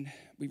working. And then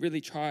we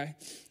really try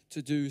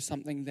to do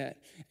something that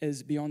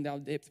is beyond our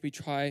depth. We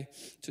try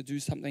to do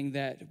something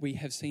that we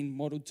have seen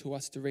modeled to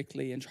us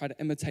directly and try to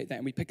imitate that.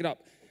 And we pick it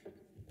up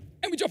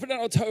and we drop it on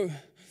our toe.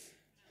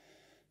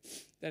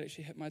 That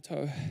actually hit my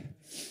toe.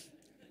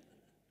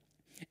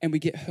 And we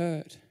get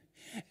hurt.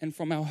 And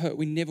from our hurt,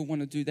 we never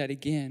want to do that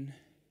again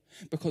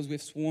because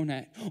we've sworn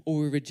at or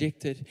we're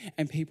rejected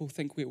and people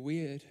think we're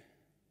weird.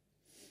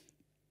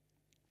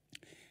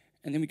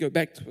 And then we go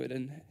back to it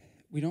and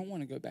we don't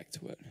want to go back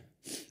to it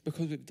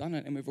because we've done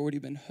it and we've already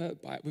been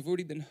hurt by it. We've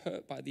already been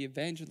hurt by the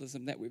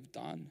evangelism that we've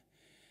done.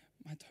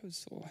 My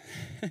toe's sore.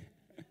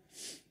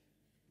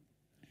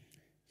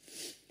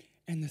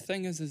 And the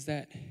thing is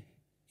that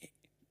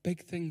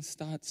big things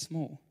start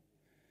small.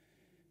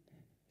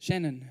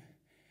 Shannon,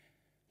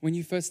 when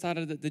you first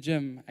started at the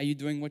gym, are you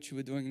doing what you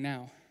were doing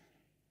now?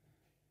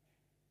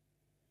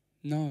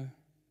 No.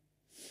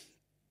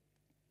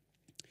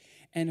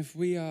 And if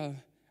we are,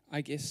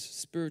 I guess,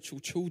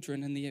 spiritual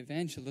children in the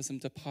evangelism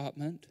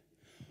department,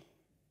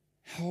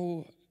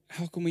 how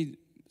can we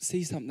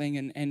see something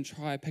and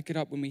try pick it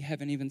up when we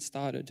haven't even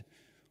started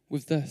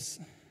with this?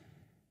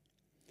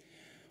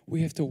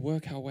 We have to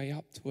work our way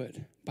up to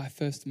it by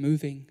first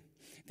moving,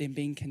 then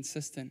being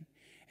consistent,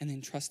 and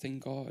then trusting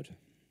God.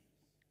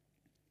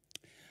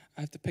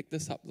 I have to pick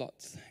this up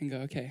lots and go,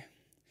 okay,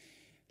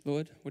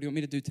 Lord, what do you want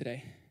me to do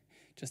today?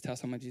 Just tell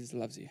someone Jesus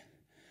loves you.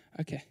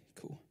 Okay,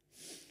 cool.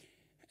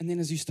 And then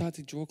as you start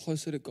to draw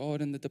closer to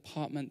God in the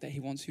department that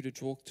He wants you to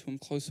draw to Him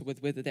closer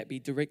with, whether that be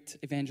direct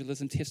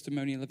evangelism,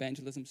 testimonial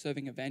evangelism,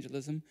 serving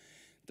evangelism,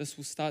 this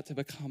will start to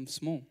become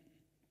small.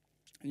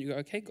 And you go,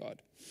 okay,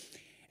 God.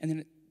 And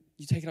then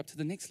you take it up to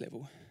the next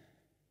level.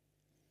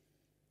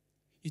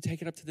 You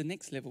take it up to the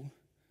next level.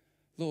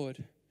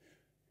 Lord,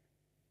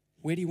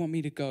 where do you want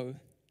me to go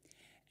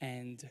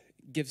and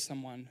give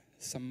someone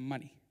some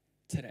money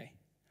today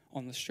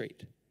on the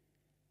street?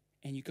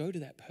 And you go to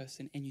that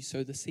person and you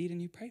sow the seed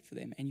and you pray for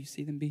them and you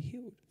see them be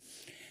healed.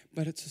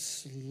 But it's a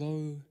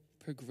slow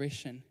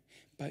progression.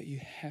 But you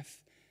have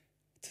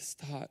to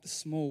start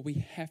small.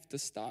 We have to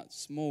start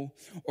small.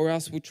 Or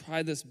else we'll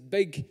try this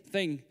big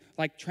thing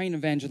like train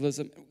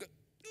evangelism.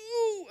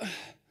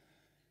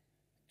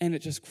 And it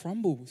just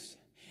crumbles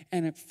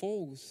and it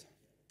falls.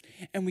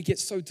 And we get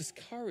so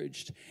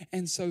discouraged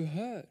and so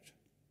hurt.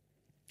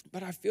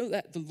 But I feel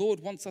that the Lord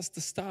wants us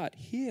to start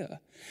here.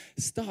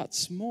 Start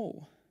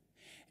small.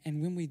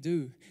 And when we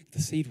do, the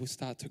seed will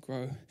start to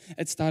grow.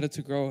 It started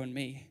to grow in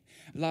me.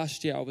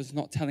 Last year, I was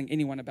not telling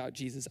anyone about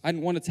Jesus. I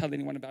didn't want to tell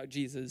anyone about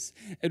Jesus.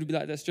 It would be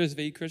like this, Joseph,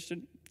 are you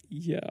Christian?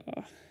 Yeah.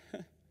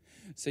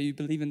 So you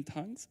believe in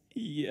tongues?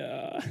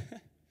 Yeah.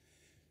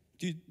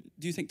 Do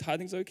you think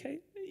tithing's okay?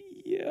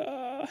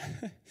 Yeah.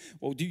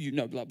 Well, do you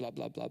know blah, blah,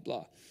 blah, blah,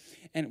 blah.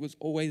 And it was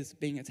always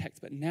being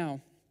attacked. But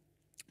now,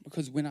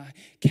 because when I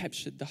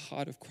captured the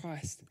heart of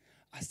Christ,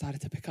 I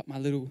started to pick up my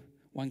little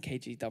 1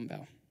 kg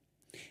dumbbell.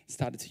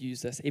 Started to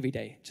use this every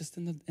day, just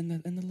in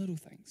the little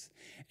things,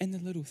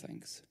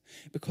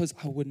 because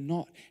I would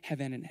not have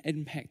had an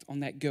impact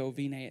on that girl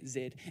Vinay at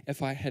Z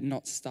if I had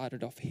not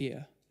started off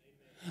here.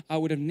 I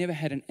would have never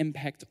had an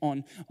impact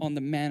on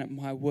the man at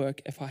my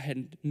work if I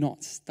had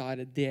not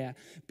started there,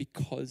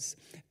 because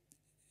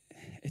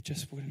it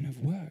just wouldn't have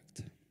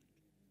worked.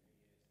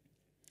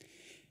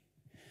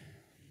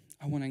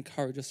 I want to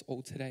encourage us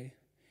all today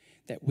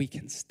that we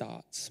can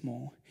start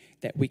small,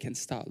 that we can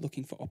start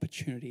looking for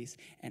opportunities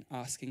and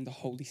asking the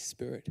Holy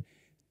Spirit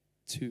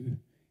to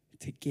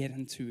get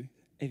into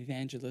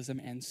evangelism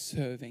and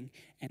serving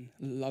and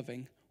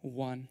loving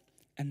one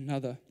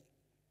another.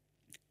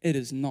 It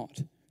is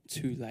not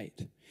too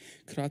late.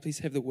 Could I please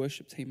have the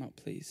worship team up,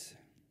 please?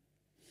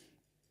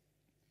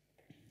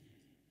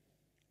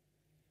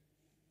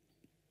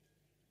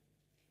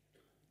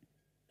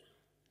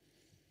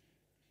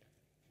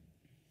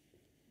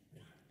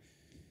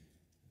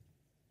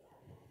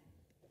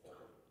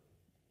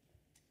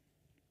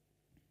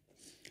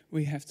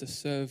 We have to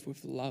serve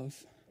with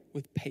love,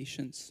 with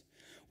patience,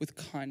 with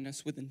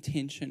kindness, with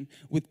intention,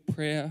 with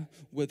prayer,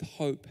 with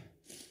hope.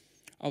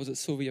 I was at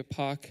Sylvia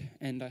Park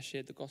and I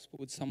shared the gospel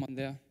with someone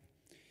there.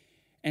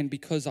 And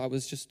because I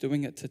was just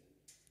doing it to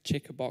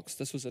check a box,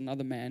 this was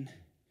another man.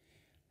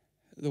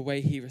 The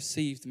way he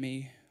received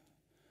me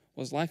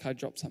was like I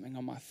dropped something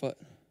on my foot.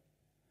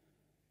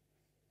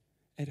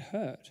 It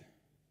hurt.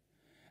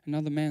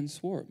 Another man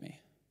swore at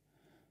me.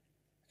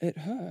 It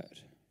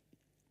hurt.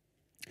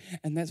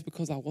 And that's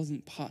because I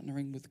wasn't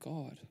partnering with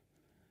God.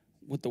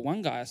 With the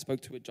one guy I spoke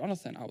to, with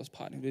Jonathan, I was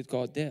partnering with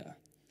God there.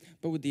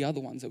 But with the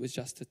other ones, it was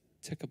just to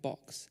tick a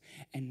box.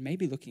 And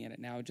maybe looking at it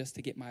now, just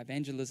to get my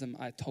evangelism,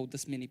 I told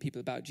this many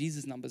people about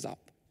Jesus numbers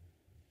up.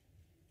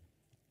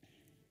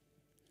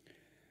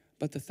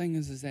 But the thing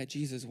is that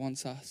Jesus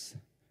wants us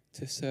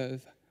to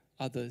serve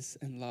others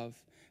in love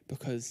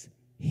because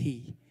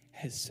he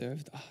has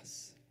served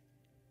us.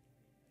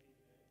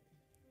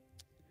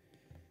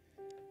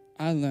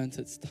 I learned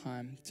it's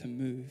time to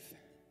move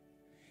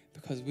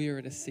because we are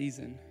at a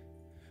season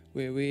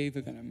where we're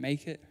either going to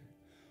make it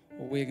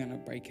or we're going to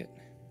break it.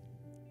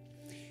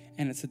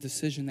 And it's a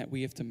decision that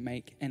we have to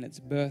make, and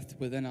it's birthed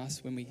within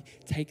us when we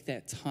take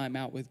that time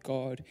out with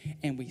God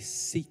and we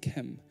seek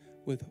him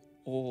with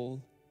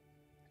all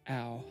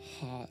our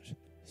heart,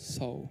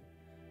 soul,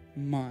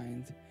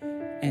 mind,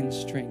 and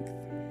strength.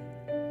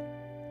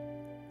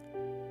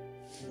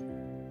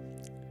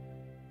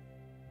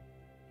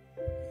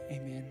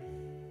 Amen.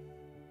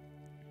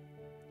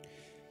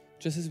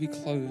 Just as we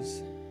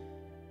close,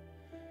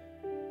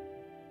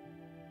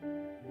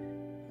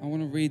 I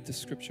want to read the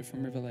scripture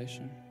from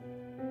Revelation.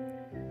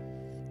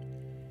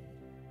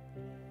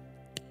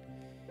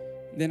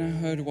 Then I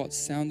heard what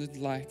sounded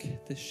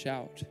like the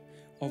shout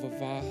of a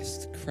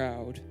vast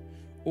crowd,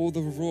 or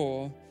the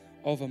roar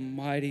of a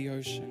mighty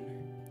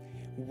ocean,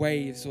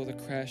 waves or the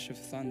crash of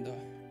thunder.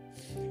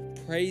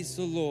 Praise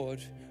the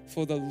Lord,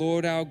 for the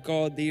Lord our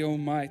God, the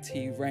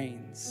Almighty,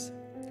 reigns.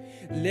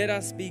 Let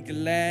us be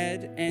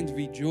glad and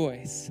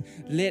rejoice.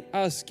 Let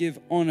us give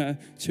honor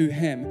to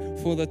him,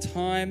 for the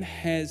time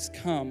has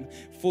come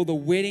for the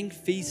wedding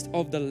feast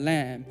of the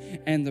Lamb,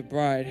 and the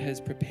bride has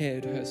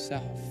prepared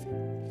herself.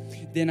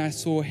 Then I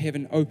saw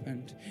heaven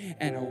opened,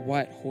 and a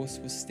white horse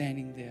was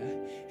standing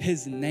there.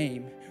 His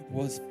name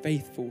was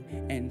Faithful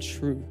and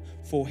True,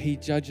 for he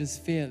judges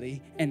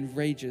fairly and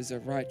rages a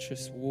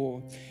righteous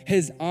war.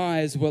 His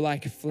eyes were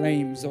like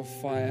flames of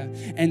fire,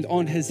 and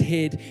on his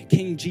head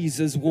King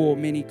Jesus wore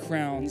many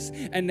crowns.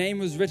 A name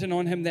was written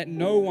on him that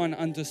no one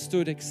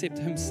understood except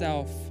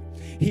himself.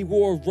 He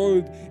wore a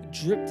robe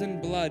dripped in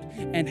blood,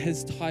 and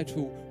his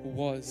title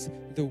was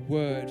the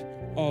Word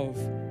of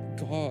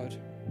God.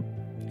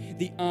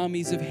 The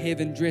armies of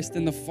heaven, dressed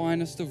in the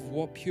finest of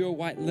pure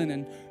white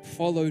linen,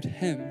 followed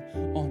him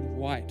on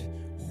white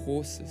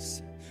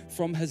horses.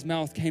 From his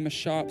mouth came a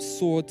sharp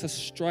sword to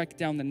strike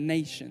down the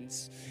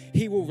nations.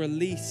 He will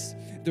release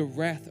the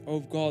wrath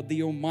of God,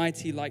 the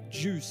Almighty, like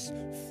juice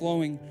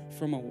flowing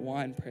from a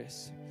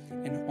winepress.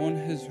 And on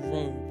his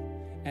robe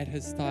at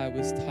his thigh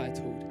was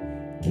titled,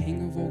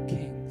 King of all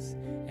kings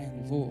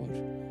and Lord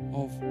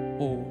of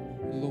all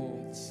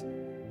lords.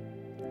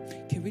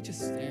 Can we just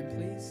stand,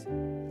 please?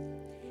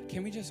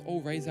 Can we just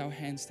all raise our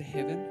hands to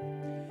heaven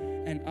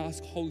and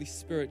ask Holy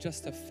Spirit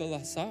just to fill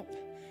us up,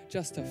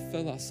 just to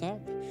fill us up,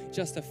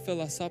 just to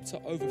fill us up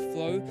to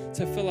overflow,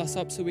 to fill us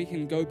up so we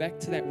can go back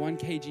to that 1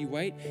 kg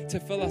weight, to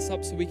fill us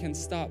up so we can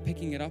start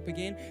picking it up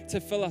again, to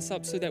fill us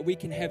up so that we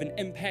can have an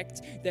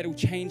impact that will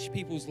change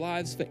people's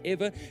lives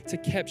forever, to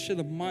capture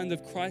the mind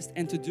of Christ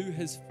and to do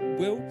his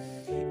will.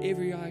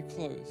 Every eye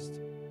closed.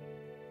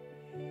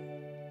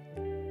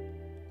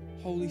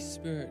 Holy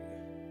Spirit,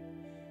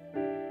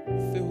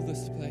 fill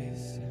this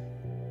place.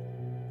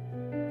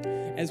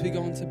 As we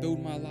go on to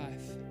build my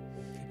life,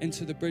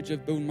 into the bridge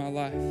of build my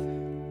life,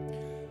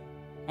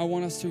 I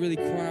want us to really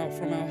cry out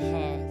from our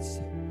hearts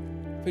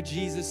for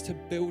Jesus to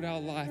build our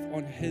life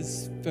on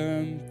his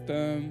firm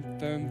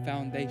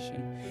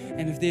foundation.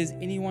 And if there's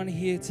anyone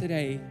here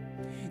today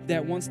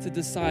that wants to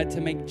decide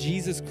to make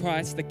Jesus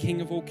Christ, the King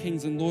of all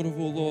kings and Lord of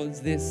all lords,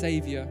 their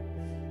Savior.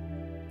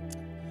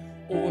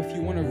 Or if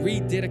you want to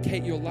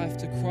rededicate your life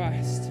to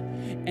Christ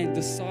and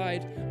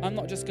decide, I'm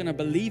not just going to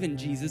believe in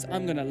Jesus,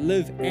 I'm going to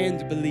live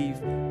and believe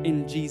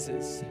in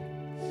Jesus.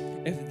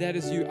 If that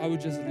is you, I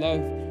would just love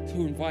to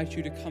invite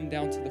you to come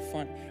down to the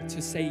front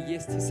to say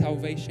yes to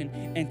salvation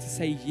and to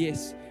say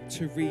yes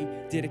to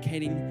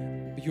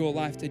rededicating your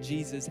life to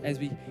Jesus as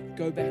we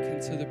go back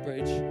into the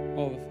bridge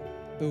of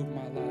Build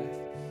My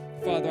Life.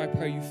 Father, I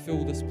pray you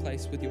fill this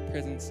place with your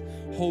presence.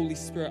 Holy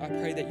Spirit, I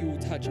pray that you will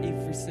touch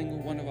every single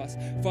one of us.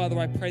 Father,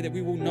 I pray that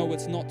we will know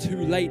it's not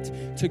too late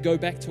to go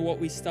back to what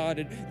we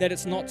started, that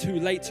it's not too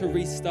late to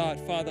restart,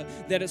 Father,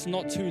 that it's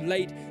not too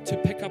late to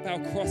pick up our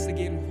cross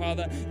again,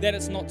 Father, that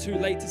it's not too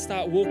late to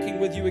start walking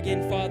with you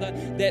again, Father,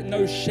 that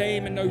no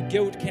shame and no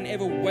guilt can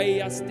ever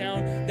weigh us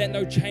down, that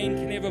no chain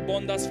can ever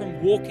bond us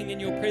from walking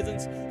in your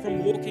presence,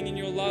 from walking in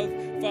your love.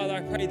 Father,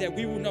 I pray that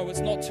we will know it's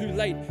not too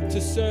late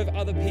to serve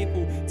other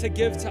people, to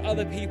give to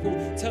other people,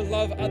 to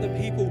love other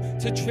people,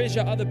 to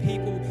treasure other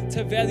people,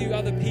 to value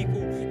other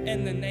people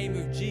in the name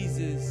of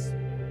Jesus.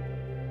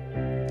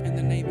 In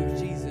the name of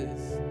Jesus.